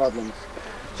cause problems.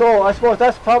 So I suppose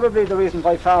that's probably the reason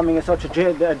why farming is such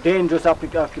a dangerous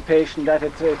occupation, that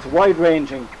it's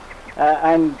wide-ranging,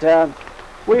 and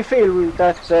we feel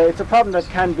that it's a problem that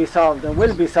can be solved and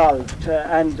will be solved,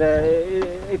 and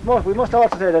we must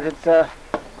also say that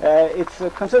it's a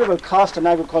considerable cost in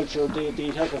agriculture,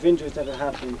 the type of injuries that are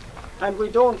happening, and we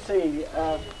don't see,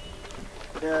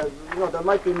 you know, there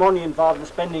might be money involved in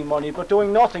spending money, but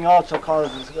doing nothing also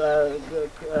costs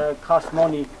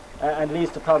money and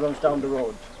leads to problems down the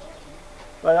road.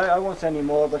 Well, I won't say any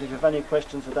more, but if you have any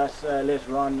questions for that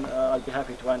later on, I'll be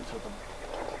happy to answer them.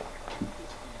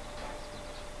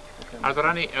 Are there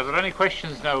any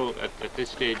questions now at this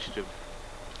stage?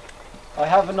 I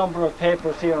have a number of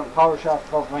papers here on power shaft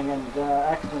covering and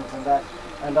accidents and that,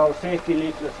 and our safety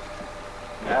leaflet,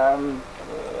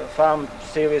 farm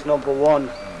series number 1.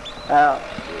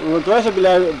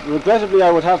 Regrettably,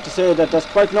 I would have to say that there's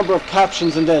quite a number of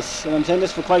captions in this, and I'm saying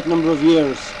this for quite a number of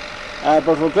years.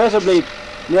 But regrettably,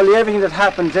 nearly everything that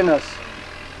happens in it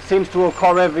seems to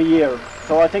occur every year.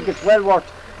 So I think it's well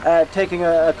worth taking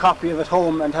a copy of it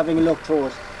home and having a look through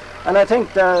it. And I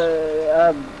think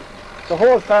the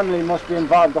whole family must be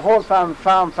involved. The whole farm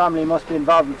family must be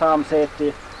involved in farm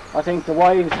safety. I think the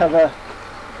wives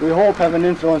we hope have an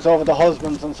influence over the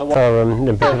husbands and so on. Okay,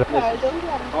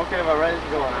 we're ready to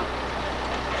go now.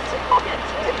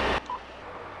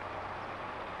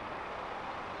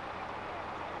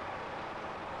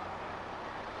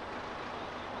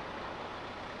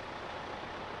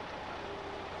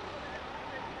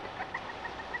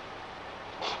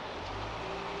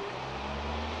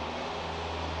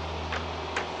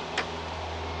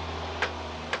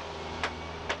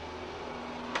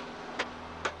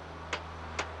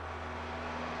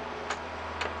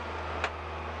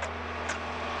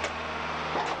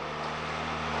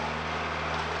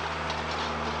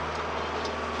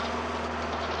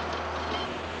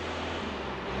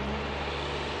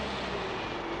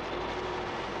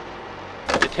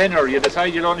 Tenner, you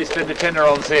decide you'll only spend a tenner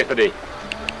on safety,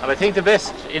 and I think the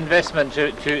best investment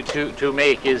to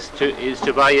make is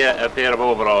to buy a pair of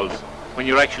overalls when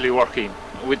you're actually working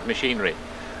with machinery.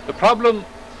 The problem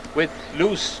with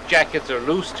loose jackets or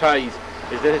loose ties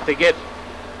is that they get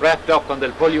wrapped up and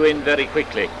they'll pull you in very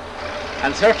quickly,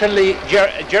 and certainly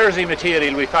jersey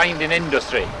material we find in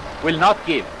industry will not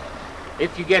give.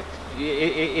 If you get,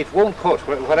 it won't cut.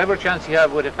 Whatever chance you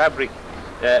have with a fabric,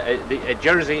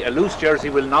 a loose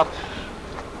jersey will not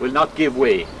give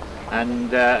way,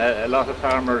 and a lot of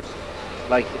farmers,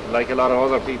 like a lot of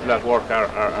other people at work,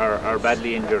 are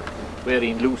badly injured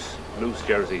wearing loose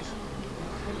jerseys.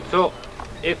 So,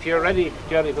 if you're ready,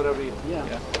 Jerry, whatever you,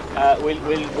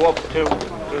 we'll go up to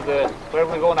the, where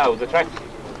we go now, the track.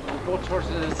 We'll go towards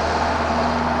the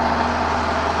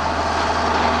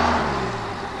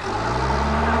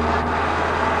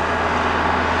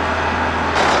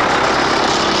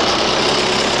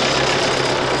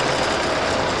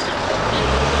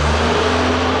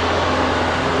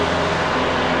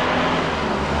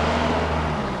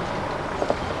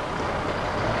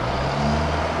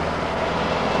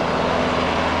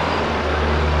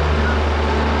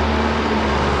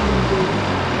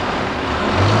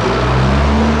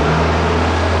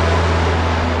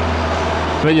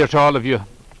familiar to all of you.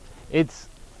 It's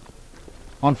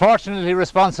unfortunately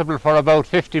responsible for about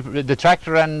 50, the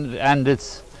tractor and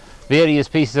its various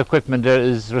pieces of equipment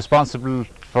is responsible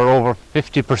for over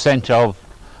 50% of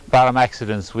farm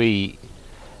accidents we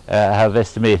have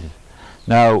estimated.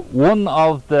 Now, one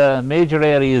of the major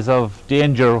areas of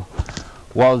danger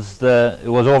was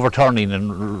overturning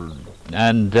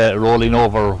and rolling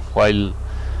over while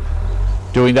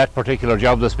doing that particular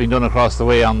job that's been done across the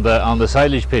way on the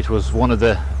silage pit. Was one of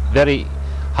the very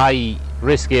high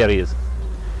risk areas.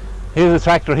 Here's a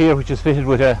tractor here which is fitted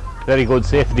with a very good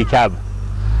safety cab.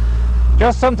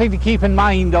 Just something to keep in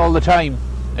mind all the time.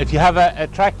 If you have a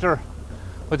tractor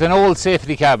with an old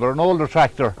safety cab or an older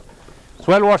tractor, it's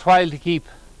well worthwhile to keep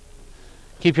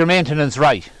your maintenance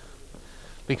right,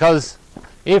 because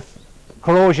if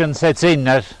corrosion sets in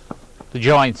at the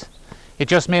joints, it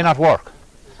just may not work.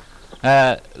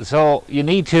 So you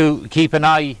need to keep an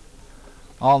eye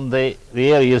on the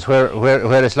areas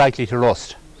where it's likely to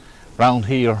rust, round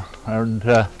here and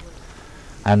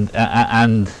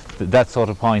that sort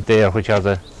of point there, which are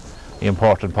the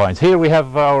important points. Here we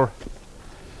have our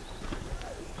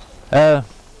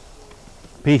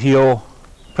PTO,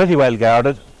 pretty well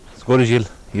guarded, as good as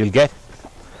you'll get,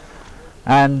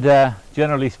 and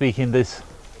generally speaking this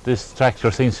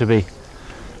tractor seems to be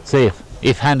safe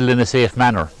if handled in a safe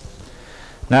manner.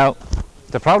 Now,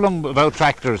 the problem about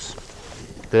tractors,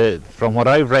 from what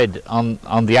I've read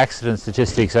on the accident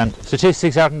statistics, and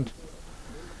statistics aren't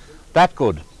that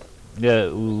good.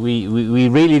 We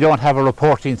really don't have a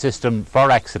reporting system for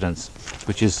accidents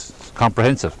which is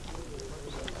comprehensive.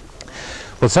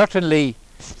 But certainly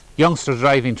youngsters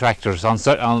driving tractors on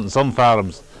some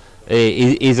farms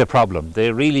is a problem.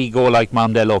 They really go like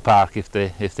Mondello Park if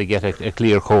they get a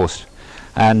clear coast,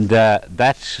 and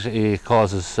that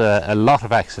causes a lot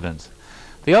of accidents.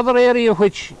 The other area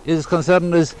which is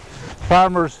concerned is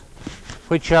farmers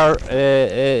which are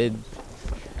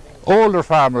older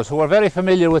farmers who are very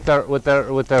familiar with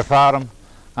their farm,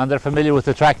 and they're familiar with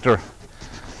the tractor,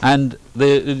 and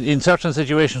in certain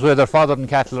situations where they're fothering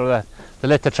cattle or that, they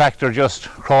let the tractor just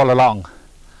crawl along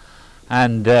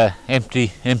and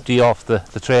empty off the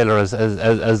trailer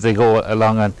as they go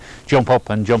along and jump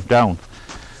up and jump down.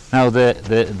 Now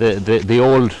the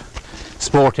old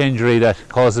sport injury that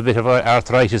caused a bit of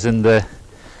arthritis in the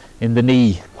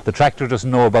knee, the tractor doesn't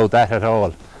know about that at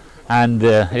all, and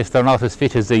if they're not as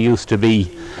fit as they used to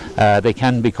be, they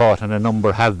can be caught, and a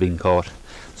number have been caught.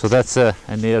 So that's an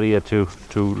area to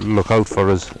look out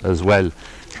for as well,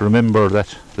 to remember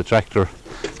that the tractor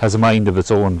has a mind of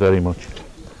its own very much.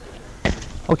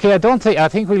 Okay, I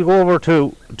think we'll go over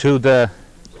to the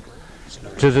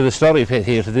slurry pit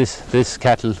here, to this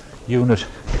cattle unit.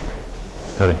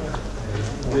 Sorry.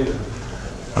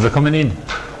 Are they coming in?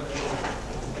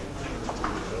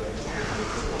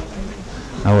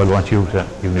 Now I'll want you to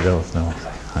give me those now.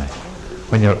 Hi.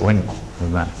 When you're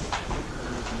man.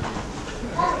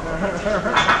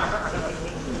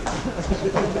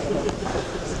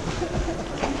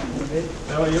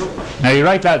 How are you? Now you're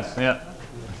right, lads. Yeah.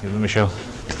 Give them a show.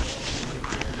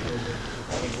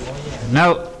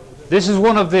 Now, this is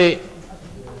one of the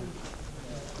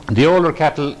older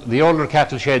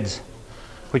cattle sheds,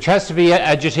 which has to be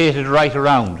agitated right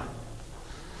around,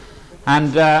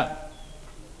 and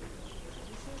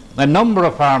a number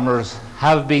of farmers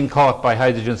have been caught by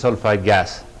hydrogen sulfide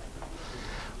gas,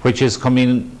 which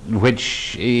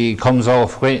comes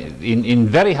off in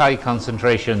very high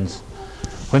concentrations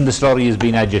when the slurry is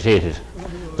being agitated.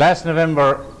 Last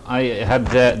November I had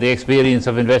the experience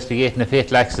of investigating a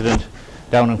fatal accident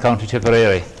down in County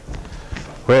Tipperary,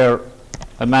 where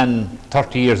a man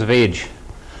 30 years of age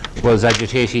was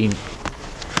agitating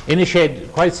in a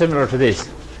shed quite similar to this,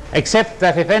 except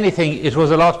that if anything it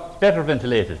was a lot better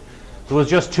ventilated. There was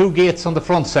just 2 gates on the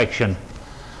front section,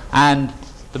 and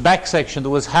the back section there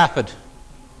was half it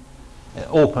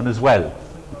open as well.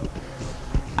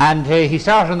 And he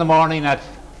started in the morning at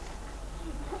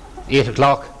 8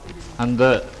 o'clock, and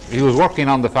he was working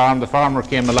on the farm. The farmer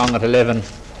came along at 11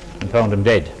 and found him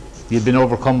dead. He had been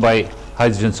overcome by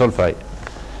hydrogen sulfide.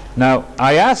 Now,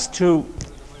 I asked to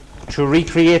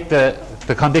recreate the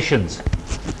conditions.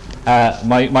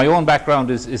 My own background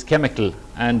is chemical,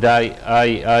 and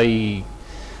I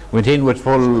went in with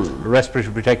full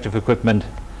respiratory protective equipment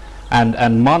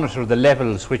and monitored the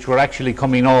levels which were actually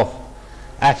coming off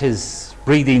at his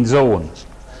breathing zone.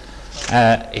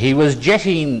 He was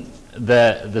jetting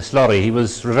the slurry. He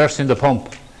was reversing the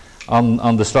pump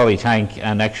on the slurry tank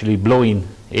and actually blowing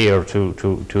air to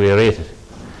aerate it.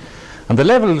 And the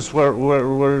levels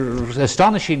were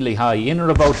astonishingly high, in or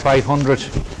about 500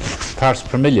 parts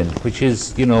per million, which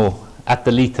is, you know, at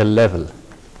the lethal level.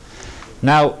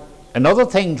 Now, another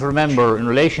thing to remember in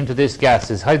relation to this gas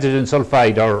is hydrogen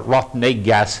sulfide, or rotten egg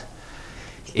gas,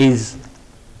 is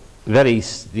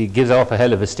it gives off a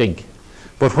hell of a stink.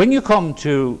 But when you come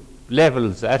to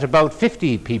levels at about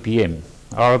 50 ppm,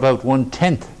 or about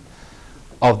 1/10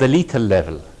 of the lethal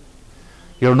level,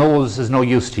 your nose is no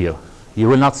use to you. You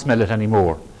will not smell it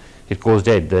anymore. It goes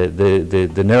dead.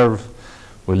 The nerve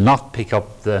will not pick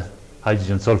up the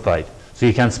hydrogen sulfide, so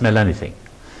you can't smell anything.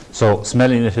 So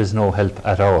smelling it is no help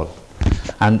at all.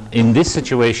 And in this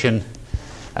situation,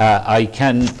 I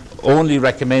can only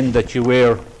recommend that you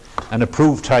wear an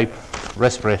approved type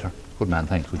respirator. Good man,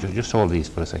 thanks. Would you just hold these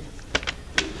for a second?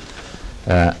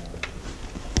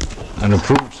 An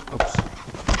approved,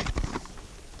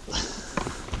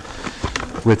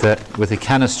 with a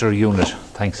canister unit,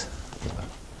 thanks.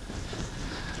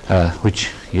 Which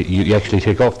you actually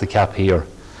take off the cap here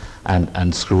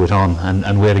and screw it on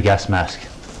and wear a gas mask.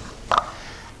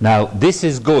 Now this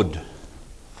is good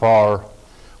for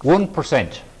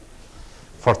 1%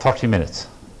 for 30 minutes.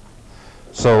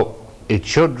 So it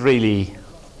should really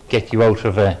get you out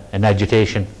of an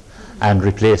agitation and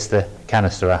replace the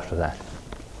canister after that.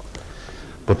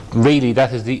 But really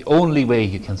that is the only way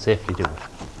you can safely do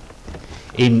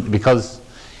it. Because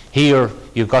here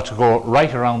you've got to go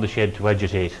right around the shed to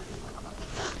agitate.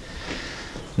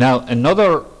 Now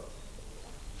another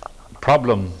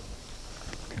problem,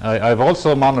 I've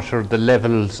also monitored the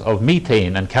levels of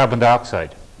methane and carbon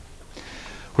dioxide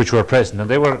which were present, and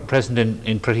they were present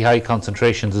in pretty high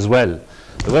concentrations as well.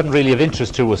 They weren't really of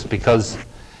interest to us because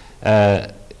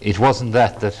it wasn't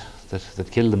that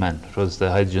killed the man, it was the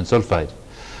hydrogen sulfide.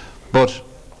 But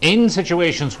in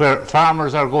situations where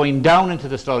farmers are going down into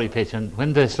the slurry pit, and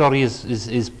when the slurry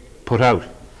is put out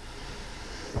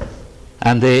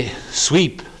and they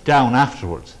sweep down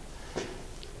afterwards,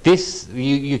 this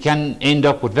you can end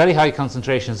up with very high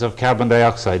concentrations of carbon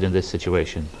dioxide in this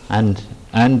situation, and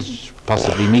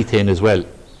possibly methane as well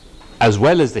as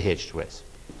the H2S.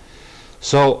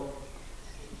 So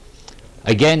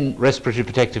again, respiratory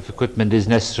protective equipment is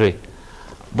necessary.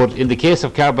 But in the case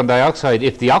of carbon dioxide,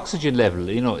 if the oxygen level,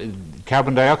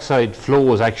 carbon dioxide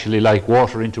flows actually like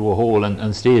water into a hole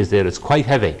and stays there. It's quite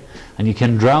heavy, and you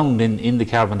can drown in the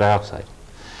carbon dioxide.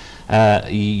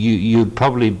 You'd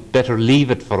probably better leave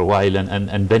it for a while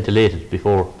and ventilate it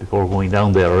before going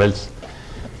down there, or else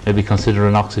maybe consider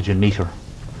an oxygen meter,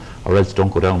 or else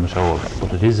don't go down at all.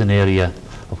 But it is an area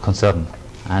of concern.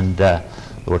 And there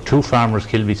were 2 farmers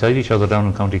killed beside each other down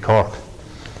in County Cork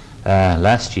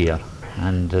last year,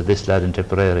 and this lad in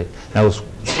Tipperary. Now it's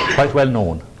quite well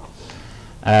known.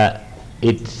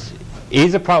 It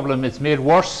is a problem. It's made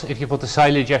worse if you put the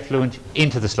silage effluent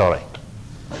into the slurry.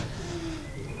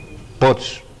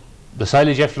 But the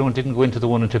silage effluent didn't go into the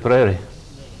one in Tipperary.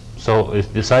 So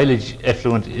if the silage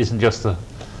effluent isn't just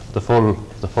the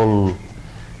full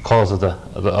cause of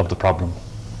the problem.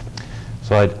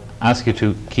 So I'd ask you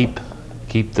to keep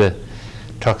the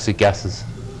toxic gases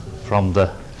from the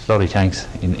slurry tanks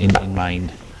in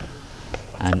mind,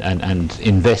 and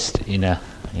invest in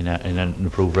an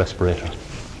improved respirator.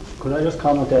 Could I just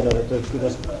comment there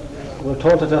that we're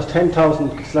told that there's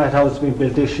 10,000 slat houses being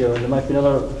built this year, and there might be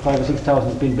another 5,000 or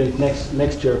 6,000 being built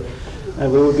next year,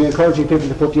 and we would be encouraging people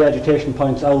to put the agitation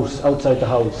points outside the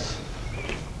house.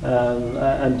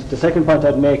 And the second point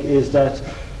I'd make is that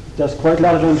there's quite a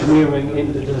lot of engineering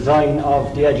in the design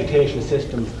of the agitation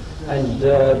system, and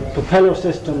propeller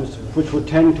systems which would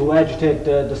tend to agitate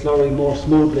the slurry more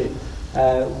smoothly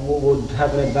would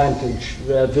have an advantage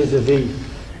vis-a-vis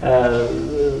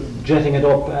jetting it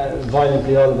up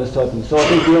violently all of a sudden. So I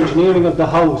think the engineering of the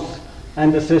house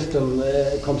and the system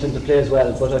comes into play as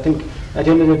well. But I think at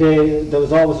the end of the day there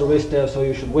was always a risk there, so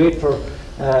you should wait for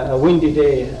a windy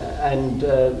day and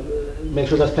make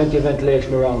sure there's plenty of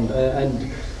ventilation around,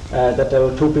 and that there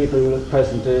were 2 people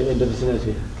present in the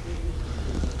vicinity.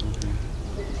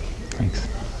 Thanks.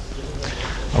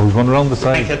 Oh, we've gone around the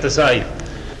side. Tank at the side.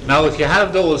 Now if you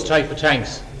have those type of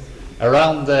tanks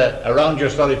around your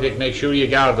slurry pit, make sure you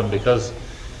guard them, because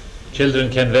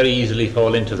children can very easily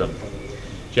fall into them.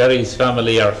 Jerry's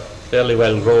family are fairly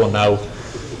well grown now,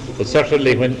 but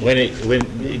certainly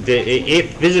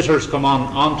if visitors come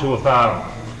onto a farm,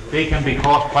 they can be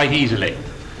caught quite easily.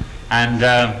 And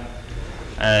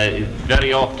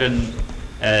very often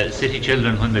city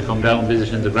children, when they come down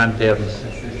visiting the grandparents,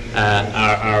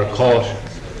 are caught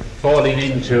falling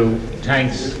into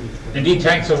tanks, indeed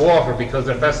tanks of water, because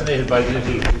they're fascinated by the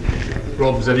little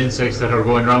grubs and insects that are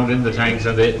going around in the tanks,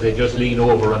 and they just lean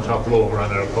over and topple over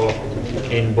and are caught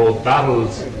in both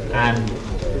barrels and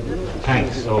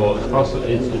tanks. So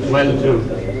it's well to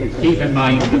keep in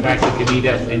mind the fact that you need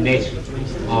a net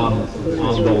on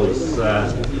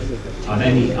on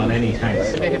any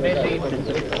tanks. Make a bending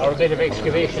or a bit of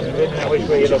excavation, depending on which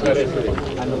way you look at it.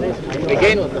 And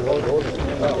again,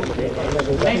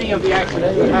 many of the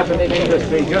accidents that happen in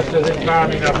industry, just as in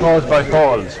farming, are caused by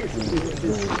falls.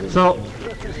 So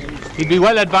he'd be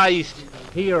well advised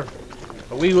here.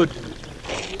 We would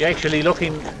be actually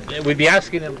looking, we'd be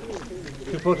asking him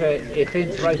to put a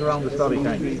fence right around the slurry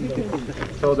tank,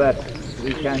 so that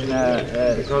we can,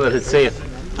 so that it's safe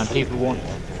and people won't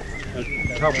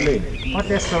topple in. What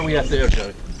depth are we at there,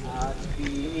 Jerry?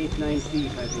 8-9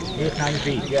 feet, I think. 8-9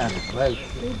 feet, yeah. Well,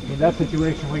 in that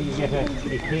situation where you get a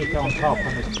cake on top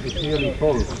and it's nearly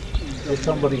full, if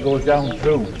somebody goes down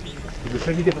through, it's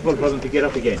pretty difficult for them to get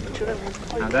up again.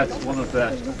 And that's one of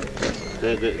the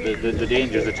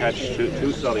dangers attached to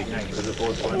slurry tanks as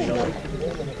opposed to any other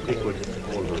liquid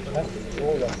holder.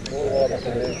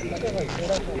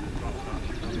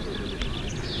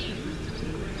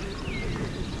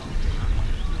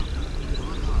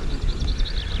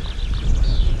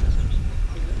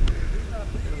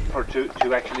 Or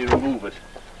to actually remove it.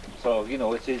 So, you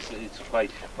know, it's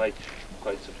quite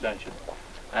substantial.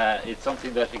 It's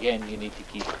something that, again, you need to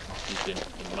keep in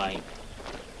mind.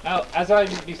 Now, as I'm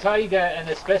beside an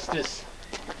asbestos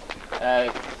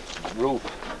roof,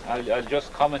 I'll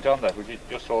just comment on that. Would you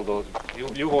just hold those?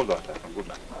 You hold that. Good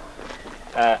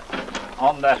man.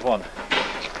 On that one,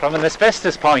 from an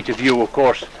asbestos point of view, of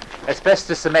course,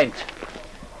 asbestos cement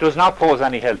does not pose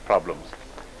any health problems.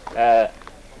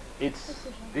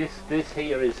 This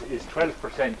here is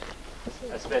 12%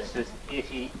 asbestos,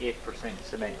 88%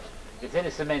 cement. It's in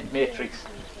a cement matrix,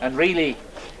 and really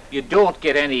you don't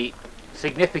get any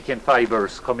significant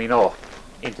fibres coming off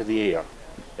into the air.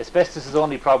 Asbestos is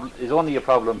only a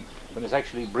problem when it's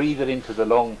actually breathed into the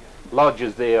lung,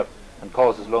 lodges there, and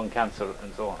causes lung cancer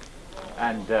and so on,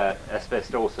 and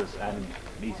asbestosis and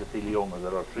mesothelioma.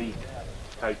 There are 3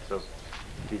 types of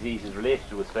diseases related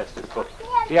to asbestos, but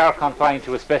they are confined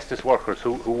to asbestos workers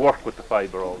who work with the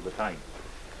fibre all the time.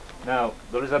 Now,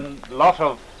 there is a lot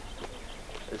of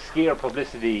scare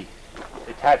publicity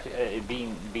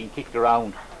being kicked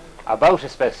around about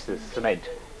asbestos cement,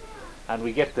 and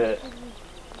we get the,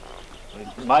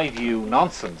 in my view,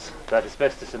 nonsense that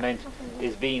asbestos cement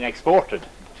is being exported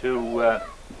to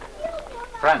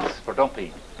France for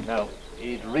dumping. Now,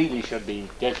 it really should be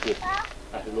dealt with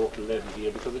at a local level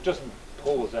here, because it doesn't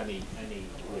pose any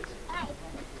risk.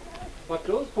 What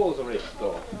does pose a risk,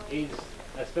 though, is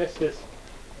asbestos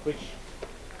which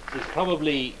is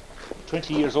probably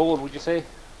 20 years old, would you say?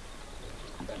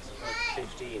 That's about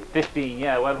 15. 15,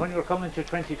 yeah. Well, when you're coming to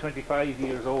 20, 25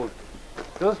 years old,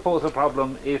 it does pose a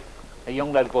problem if a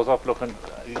young lad goes up looking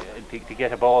to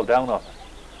get a ball down on it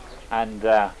and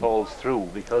falls through,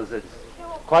 because it's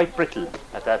quite brittle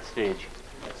at that stage,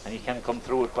 and you can come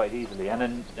through it quite easily. And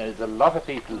then there's a lot of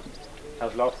people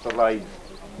have lost their lives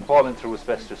falling through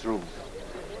asbestos roofs.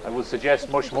 I would suggest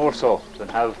much more so than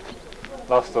have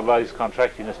lost their lives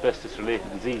contracting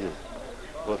asbestos-related diseases.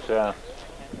 But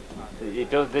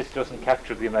this doesn't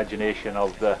capture the imagination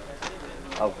of the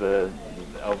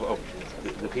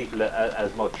people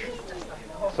as much.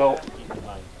 So,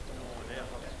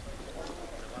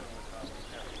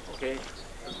 okay,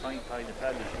 fine the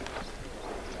paddle.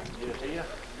 Here.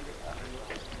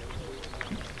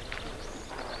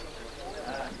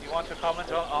 You want to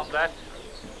comment on that?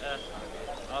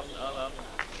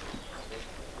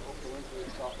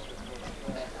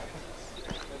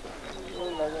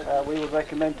 We would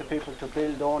recommend to people to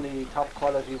build only top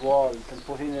quality walls and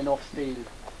put in enough steel,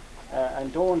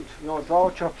 and don't, draw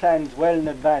out your plans well in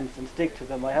advance and stick to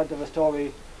them. I heard of a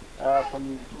story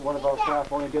from one of our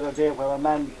staff only the other day where a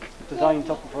man designed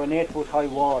something for an 8-foot high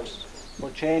wall,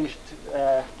 but changed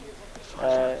the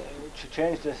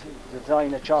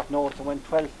design at short notice and went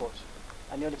 12 foot,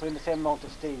 and you only put in the same amount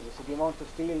of steel. So the amount of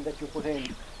steel that you put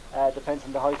in depends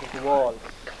on the height of the wall.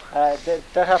 That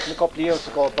happened a couple of years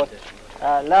ago, but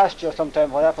last year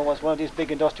sometime what happened was one of these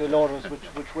big industrial loaders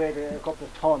which weighed a couple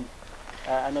of tonnes,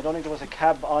 and I don't think there was a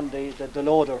cab on the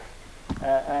loader,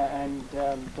 and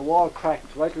the wall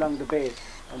cracked right along the base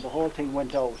and the whole thing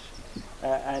went out,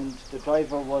 and the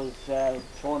driver was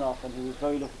thrown off, and he was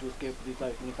very lucky to escape with his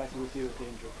life, and in fact he was seriously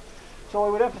injured. So I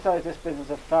would emphasise this business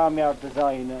of farmyard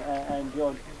design and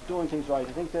doing things right.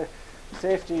 I think the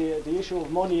safety, the issue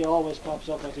of money always pops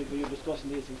up, I think, when you're discussing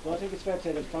these things. But I think it's fair to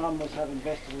say that farmers have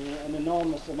invested an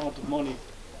enormous amount of money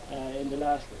in the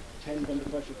last 10 when the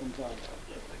pressure comes on.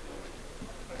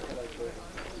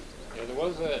 Yeah, there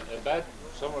was a bad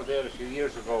summer there a few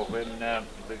years ago when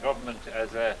the government,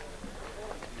 as a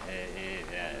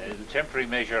temporary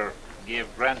measure, gave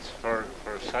grants for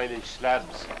silage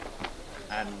slabs,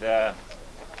 and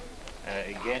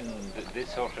Again, this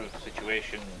sort of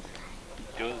situation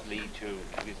does lead to,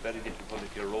 it's very difficult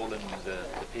if you're rolling the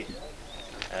pit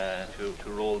to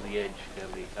roll the edge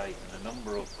fairly tight, and a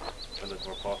number of fellas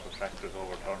were caught with tractors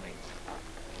overturning,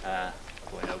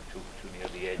 going out too near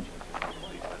the edge and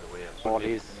by the way of All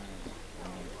is.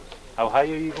 How high are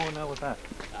you going now with that?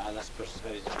 That's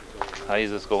very difficult. How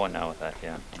is this going now with that,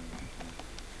 yeah?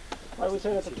 I would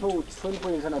say that the two twin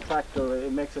wheels in a tractor,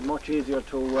 it makes it much easier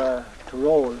to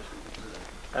roll.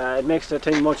 It makes the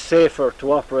thing much safer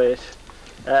to operate.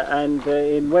 And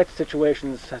in wet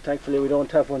situations, thankfully we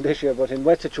don't have one this year, but in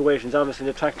wet situations obviously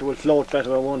the tractor will float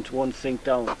better when one sink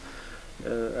down.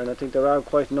 And I think there are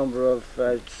quite a number of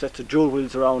sets of dual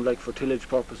wheels around, like for tillage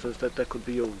purposes, that could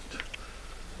be used.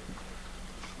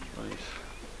 Right.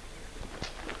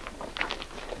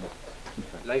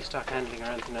 Livestock handling or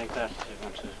anything like that, do you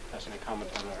want to pass any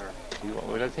comment on it? Or?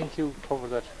 Well, I think you covered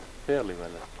that fairly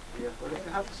well. Yeah, well, if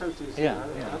you have facilities, Yeah,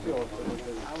 that'd be all.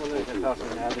 I will look at that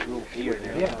and have the group here.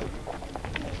 Yeah.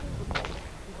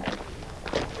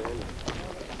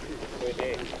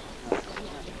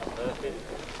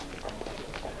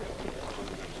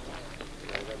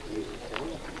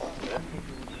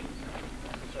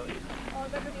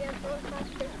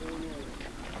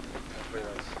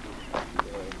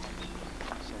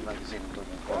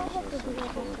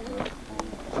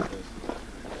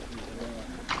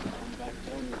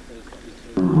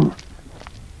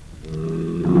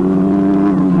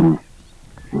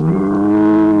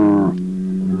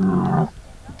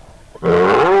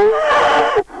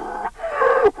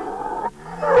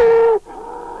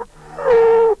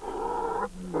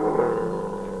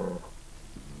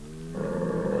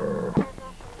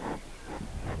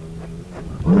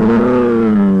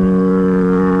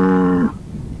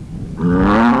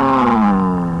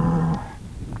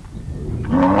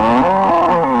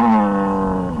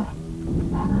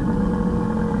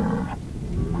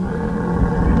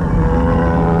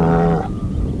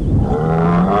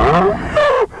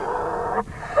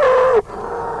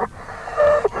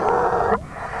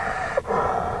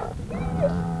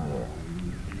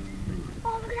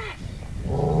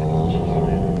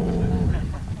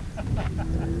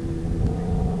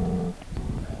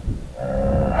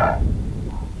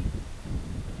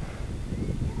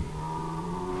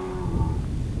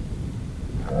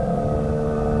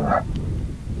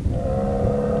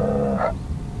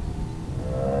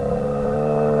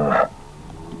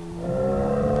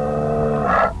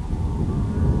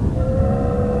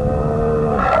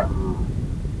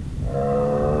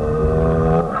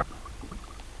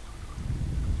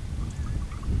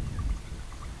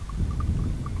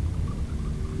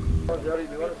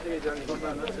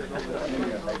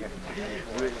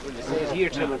 Will you say it here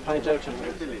to him and point out to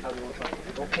him?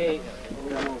 Okay.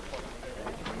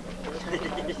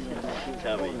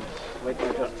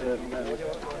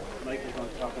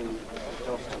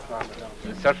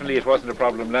 Certainly it wasn't a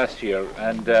problem last year,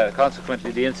 and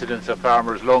consequently the incidence of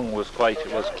farmers' lung was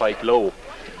quite low.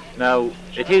 Now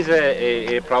it is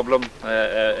a problem.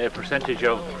 A percentage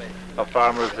of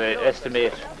farmers, they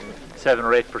estimate 7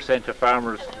 or 8% of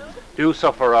farmers do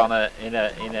suffer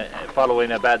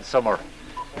following a bad summer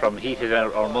from heated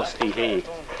or musty hay.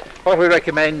 What we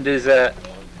recommend is a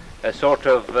sort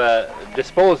of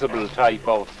disposable type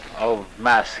of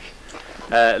mask,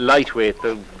 lightweight.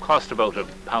 They cost about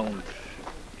 £1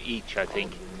 each, I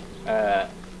think.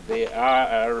 They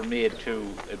are made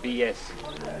to BS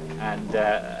and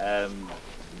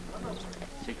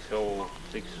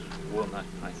 6061.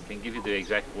 I can give you the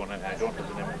exact one. I don't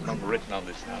have the number written on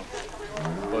this now.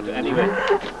 But anyway,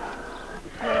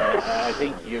 I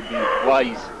think you'd be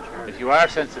wise if you are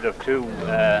sensitive to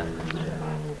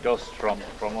dust from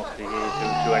musty hay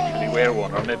to actually wear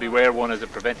one, or maybe wear one as a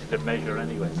preventative measure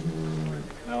anyway.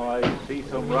 Now I see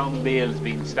some round bales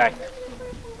being stacked.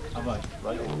 Am I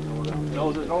right?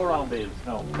 No, there's no round bales.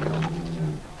 No.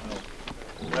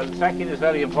 Well, stacking is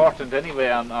very important anyway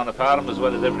on a farm as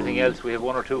well as everything else. We have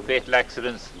 1 or 2 fatal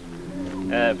accidents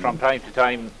from time to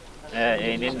time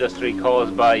in industry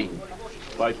caused by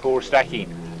poor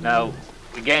stacking. Now,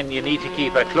 again, you need to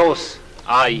keep a close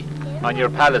eye on your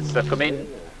pallets that come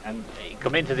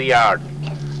into the yard,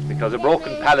 because a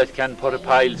broken pallet can put a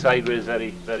pile sideways very,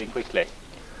 very quickly.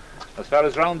 As far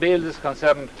as round bales is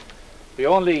concerned, the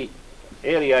only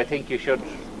area I think you should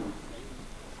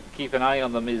keep an eye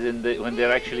on them is when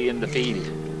they're actually in the field.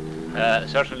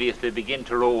 Certainly if they begin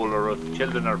to roll, or if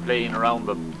children are playing around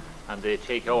them and they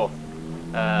take off,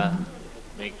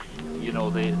 they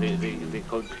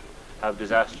could have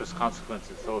disastrous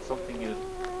consequences. So it's something you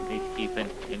need to keep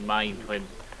in mind when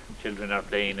children are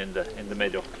playing in the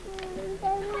meadow.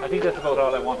 I think that's about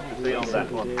all I wanted to say on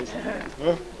that one.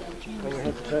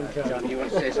 John, you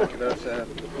want to say something about?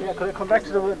 Yeah, could I come back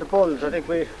to the bulls? I think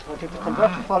the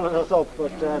contractor followed us up,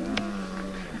 but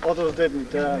others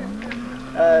didn't.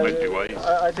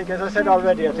 I think, as I said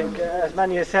already, I think as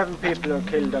many as 7 people are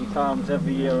killed on farms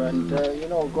every year, and you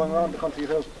know, going around the country, you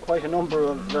have quite a number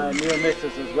of near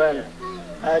misses as well.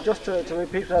 Just to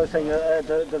repeat what I was saying,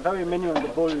 the very minimum, the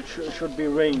bull should be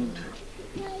ringed.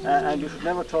 And you should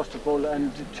never trust a bull,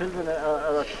 and children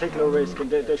are at particular risk, and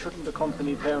they shouldn't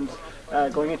accompany parents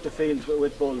going into fields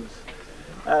with bulls.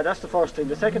 That's the first thing.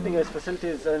 The second thing is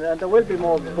facilities, and there will be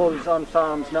more bulls on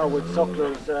farms now with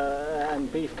sucklers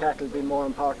and beef cattle being more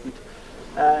important.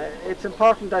 It's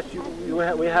important that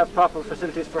we have proper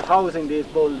facilities for housing these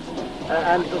bulls,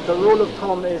 and the rule of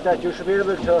thumb is that you should be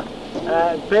able to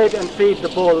bed and feed the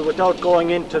bull without going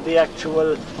into the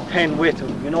actual pen with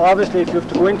him. You know, obviously if you have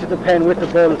to go into the pen with the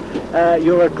bull,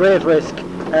 you're at great risk,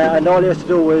 and all he has to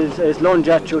do is lunge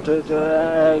at you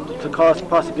to cause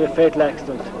possibly a fatal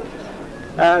accident.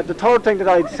 The third thing that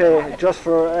I'd say, just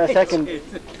for a second,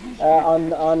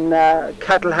 on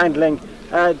cattle handling,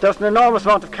 there's an enormous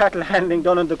amount of cattle handling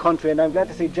done in the country, and I'm glad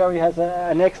to see Jerry has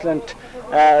an excellent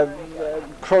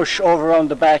crush over around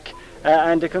the back,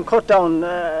 and it can cut down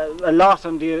a lot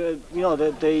on the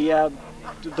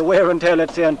wear and tear,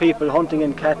 let's say, on people hunting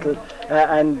in cattle,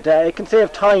 and it can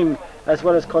save time as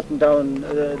well as cutting down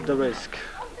the risk.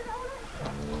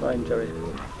 Fine, Jerry.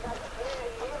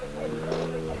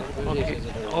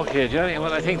 Okay, Jerry.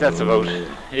 Well, I think that's about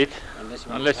it.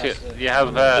 Unless you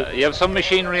have some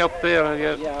machinery up there.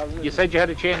 You said you had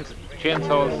a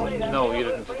chainsaw. No, you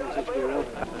didn't.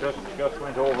 Just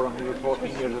went over him. He was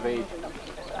 14 years of age,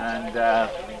 and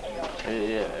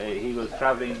he was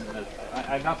travelling.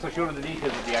 I'm not so sure of the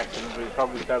details of the accident, but he was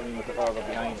probably travelling with the father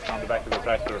behind on the back of the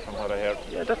tractor, from what I heard.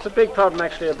 Yeah, that's a big problem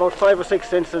actually. About 5 or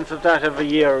 6 instances of that every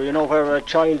year. You know, where a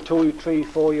child 2, 3,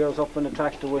 4 years up in a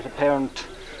tractor with a parent,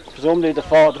 presumably the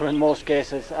father in most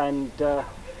cases, and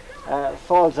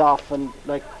falls off, and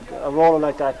like a roller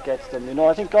like that gets them. You know,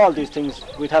 I think all these things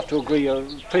we'd have to agree are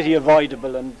pretty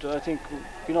avoidable, and I think,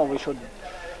 you know, we should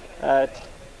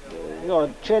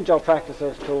change our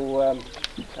practices to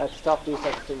stop these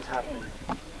such things happening.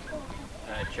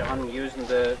 John, using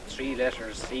the 3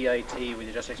 letters CIT, will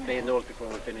you just explain those before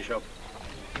we finish up?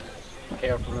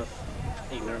 Carefulness,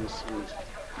 ignorance, and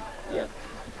yeah.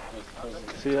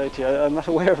 CIT, I'm not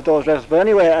aware of those letters, but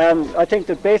anyway, I think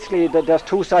that basically that there's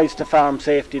 2 sides to farm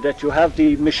safety, that you have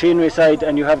the machinery side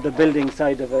and you have the building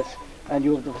side of it, and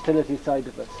you have the facility side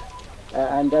of it.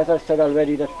 And as I said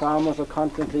already, that farmers are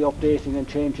constantly updating and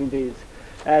changing these.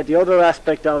 The other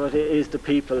aspect of it is the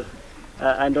people,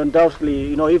 and undoubtedly,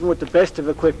 you know, even with the best of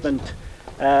equipment,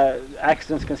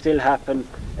 accidents can still happen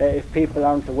if people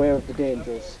aren't aware of the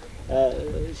dangers.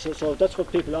 So that's what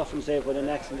people often say when an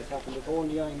accident has happened. If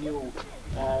only I knew,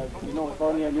 if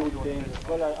only I knew the dangers.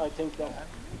 Well, I think that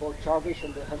both Charvish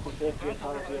and the Health and Safety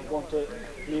Authority are going to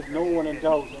leave no one in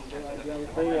doubt, and the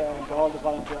IFA and all the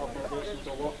volunteer organisations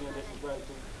are working on this as well,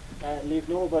 to leave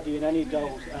nobody in any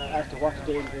doubt as to what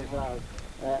the dangers are.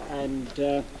 And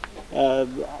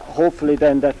hopefully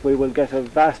then that we will get a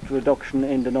vast reduction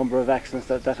in the number of accidents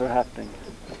that are happening.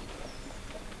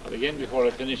 Again, before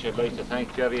I finish, I'd like to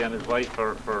thank Jerry and his wife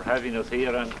for having us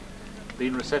here and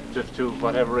being receptive to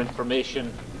whatever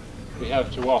information we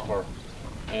have to offer.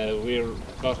 We've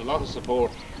got a lot of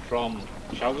support from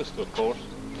Teagasc, of course,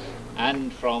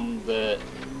 and from the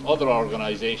other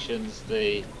organisations,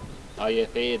 the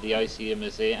IFA, the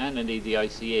ICMSA, and indeed the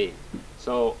ICA.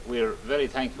 So we're very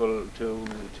thankful to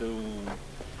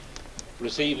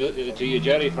you,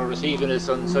 Jerry, for receiving us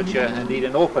on such indeed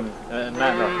an open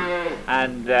manner,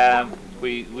 and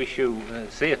we wish you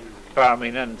safe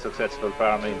farming and successful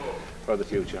farming for the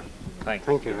future. Thank you.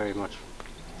 Thank you very much.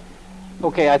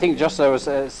 Okay, I think just as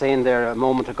I was saying there a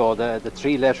moment ago, the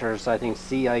 3 letters, I think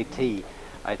CIT,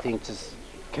 I think just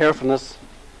carefulness.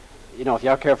 You know, if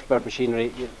you're careful about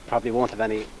machinery, you probably won't have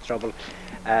any trouble.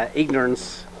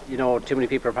 Ignorance, you know, too many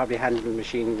people are probably handling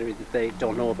machinery that they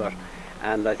don't know about.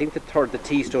 And I think the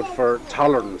T stood for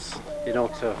tolerance, you know,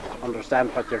 to understand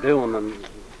what they're doing and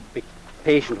be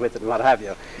patient with it and what have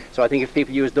you. So I think if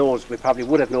people use those, we probably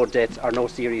would have no deaths or no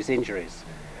serious injuries.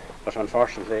 But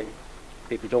unfortunately,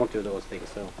 people don't do those things.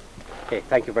 So, okay,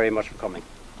 thank you very much for coming.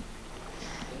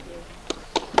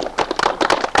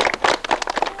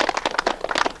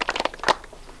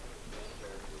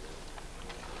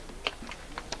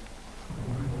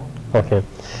 Okay.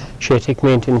 Shetic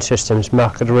Maintenance Systems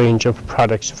market a range of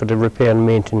products for the repair and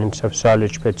maintenance of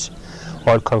silage pits,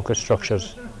 all concrete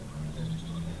structures.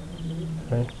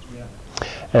 Right?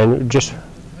 And just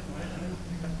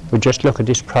We just look at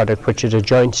this product, which is a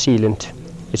joint sealant.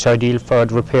 It's ideal for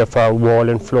the repair for wall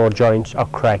and floor joints or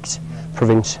cracks,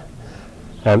 prevents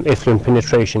effluent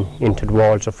penetration into the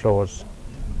walls or floors.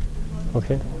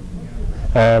 Okay.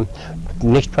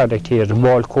 Next product here is a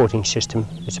wall coating system.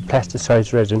 It's a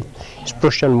plasticized resin. It's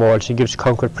brushed on walls. It gives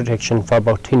concrete protection for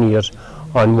about 10 years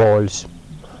on walls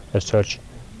as such.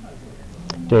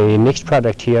 The next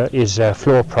product here is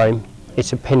Floor Prime.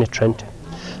 It's a penetrant.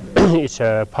 It's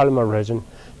a polymer resin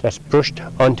that's brushed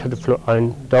onto the floor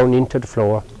and down into the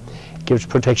floor. It gives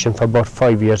protection for about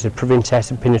 5 years. It prevents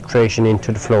acid penetration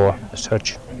into the floor as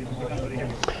such.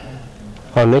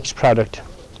 Our next product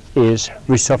is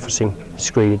resurfacing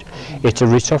screed. It's a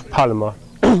resurf polymer.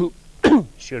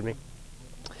 Excuse me.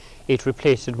 It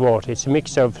replaces water. It's a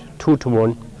mix of 2 to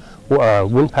 1,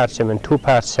 1 part cement, 2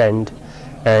 parts sand,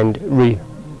 and we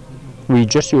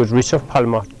just use resurf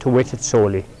polymer to wet it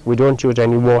solely. We don't use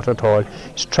any water at all.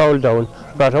 It's troweled down,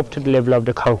 brought up to the level of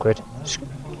the concrete.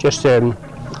 Just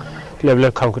level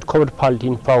of concrete, covered with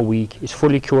polythene for a week. It's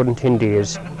fully cured in 10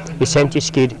 days. It's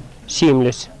anti-skid,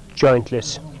 seamless,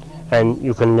 jointless, and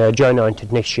you can join on to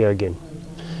it next year again.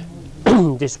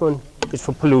 This one is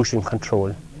for pollution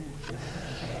control.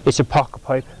 It's a pocket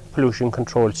pipe pollution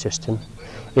control system.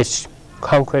 It's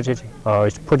concreted, or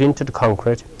it's put into the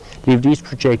concrete. Leave these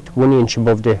project 1 inch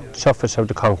above the surface of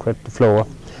the concrete, the floor,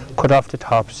 cut off the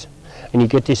tops, and you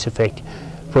get this effect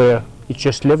where it's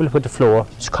just level with the floor.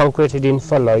 It's concreted in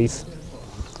for life.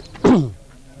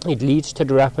 It leads to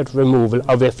the rapid removal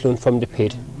of effluent from the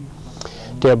pit,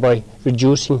 thereby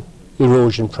reducing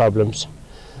erosion problems,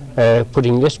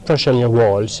 putting less pressure on your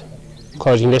walls,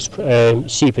 causing less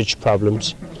seepage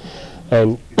problems,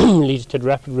 and leads to the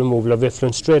rapid removal of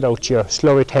effluent straight out your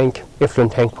slurry tank,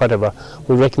 effluent tank, whatever.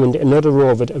 We recommend another row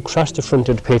of it across the front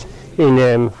of the pit,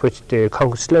 with the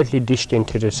concrete slightly dished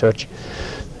into the search,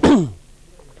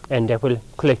 and that will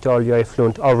collect all your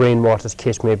effluent or rainwater, as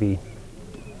case may be.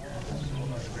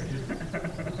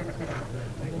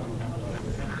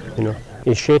 You know,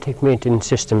 it's Sheatec Maintenance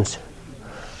Systems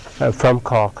from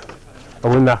Cork,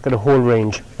 and we market a whole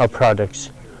range of products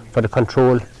for the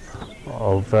control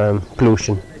of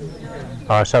pollution,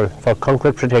 for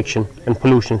concrete protection and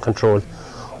pollution control.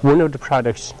 One of the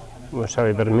products,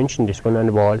 sorry, but I mentioned this one on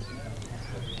the wall,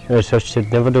 such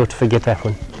that never do to forget that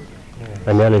one.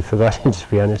 I nearly forgot it, to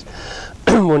be honest.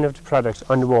 One of the products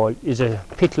on the wall is a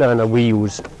pit liner we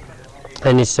use,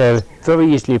 and it's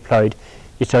very easily applied.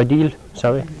 It's ideal, it's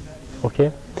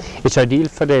ideal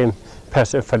for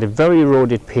the very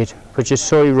eroded pit, which is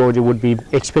so eroded it would be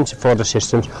expensive for the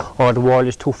systems, or the wall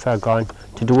is too far gone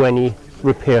to do any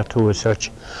repair to as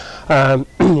such.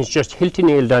 It's just Hilti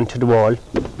nailed onto the wall.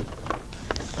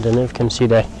 I don't know if you can see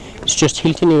that. It's just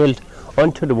Hilti nailed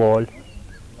onto the wall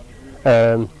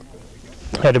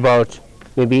at about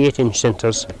maybe 8-inch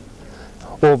centres,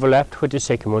 overlapped with the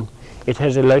second one. It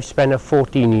has a lifespan of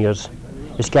 14 years.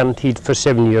 It's guaranteed for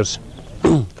 7 years.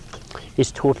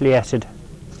 It's totally acid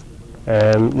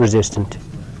resistant.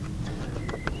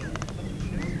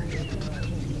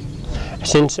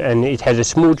 And it has a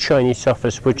smooth, shiny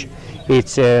surface, which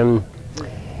it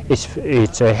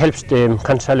helps the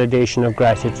consolidation of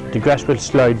grass. The grass will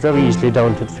slide very easily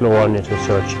down to the floor on it as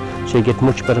such, so you get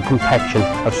much better compaction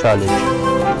of solids.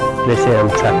 Let's say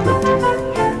entrapment.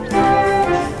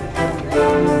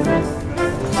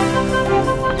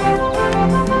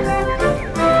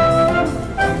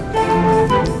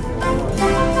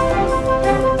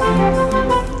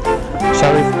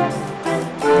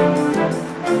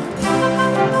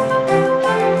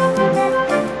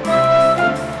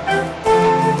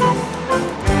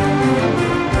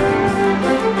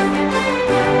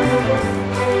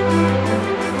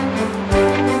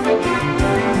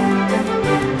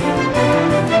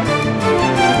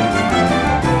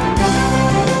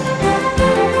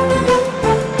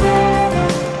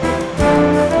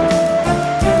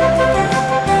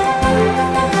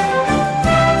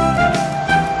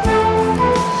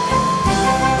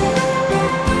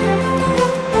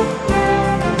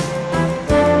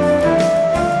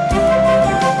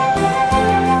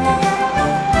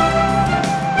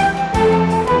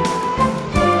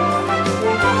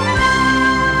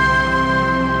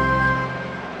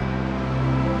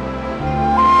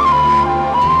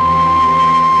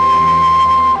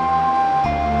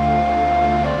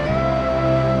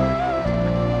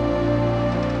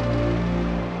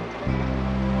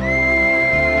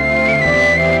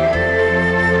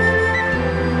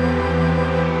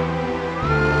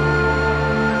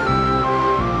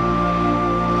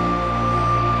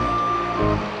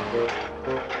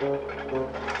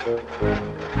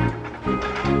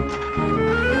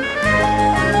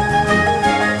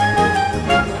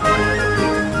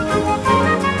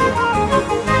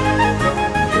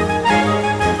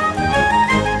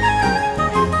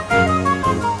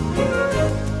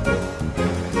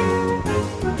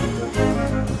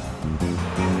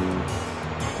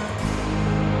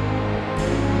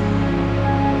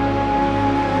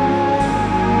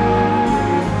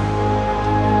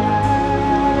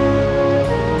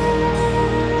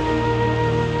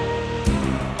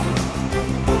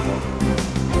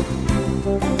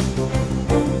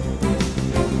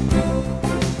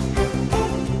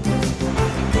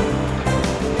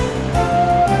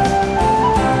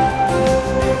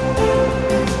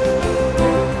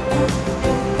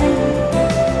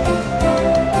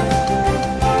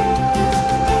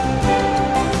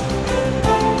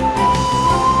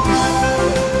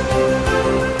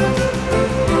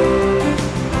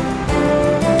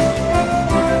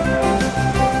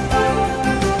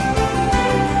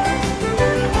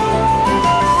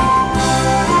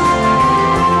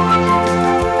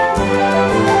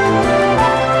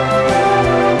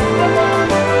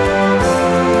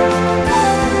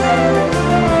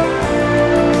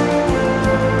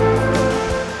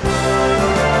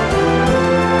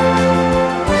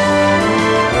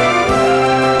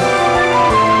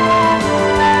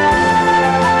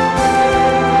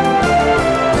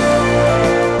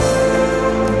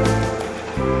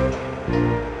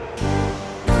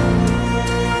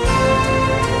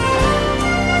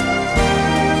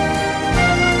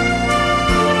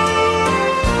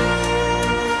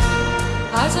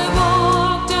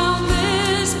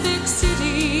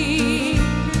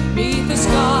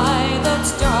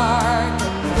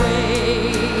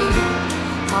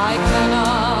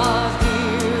 on.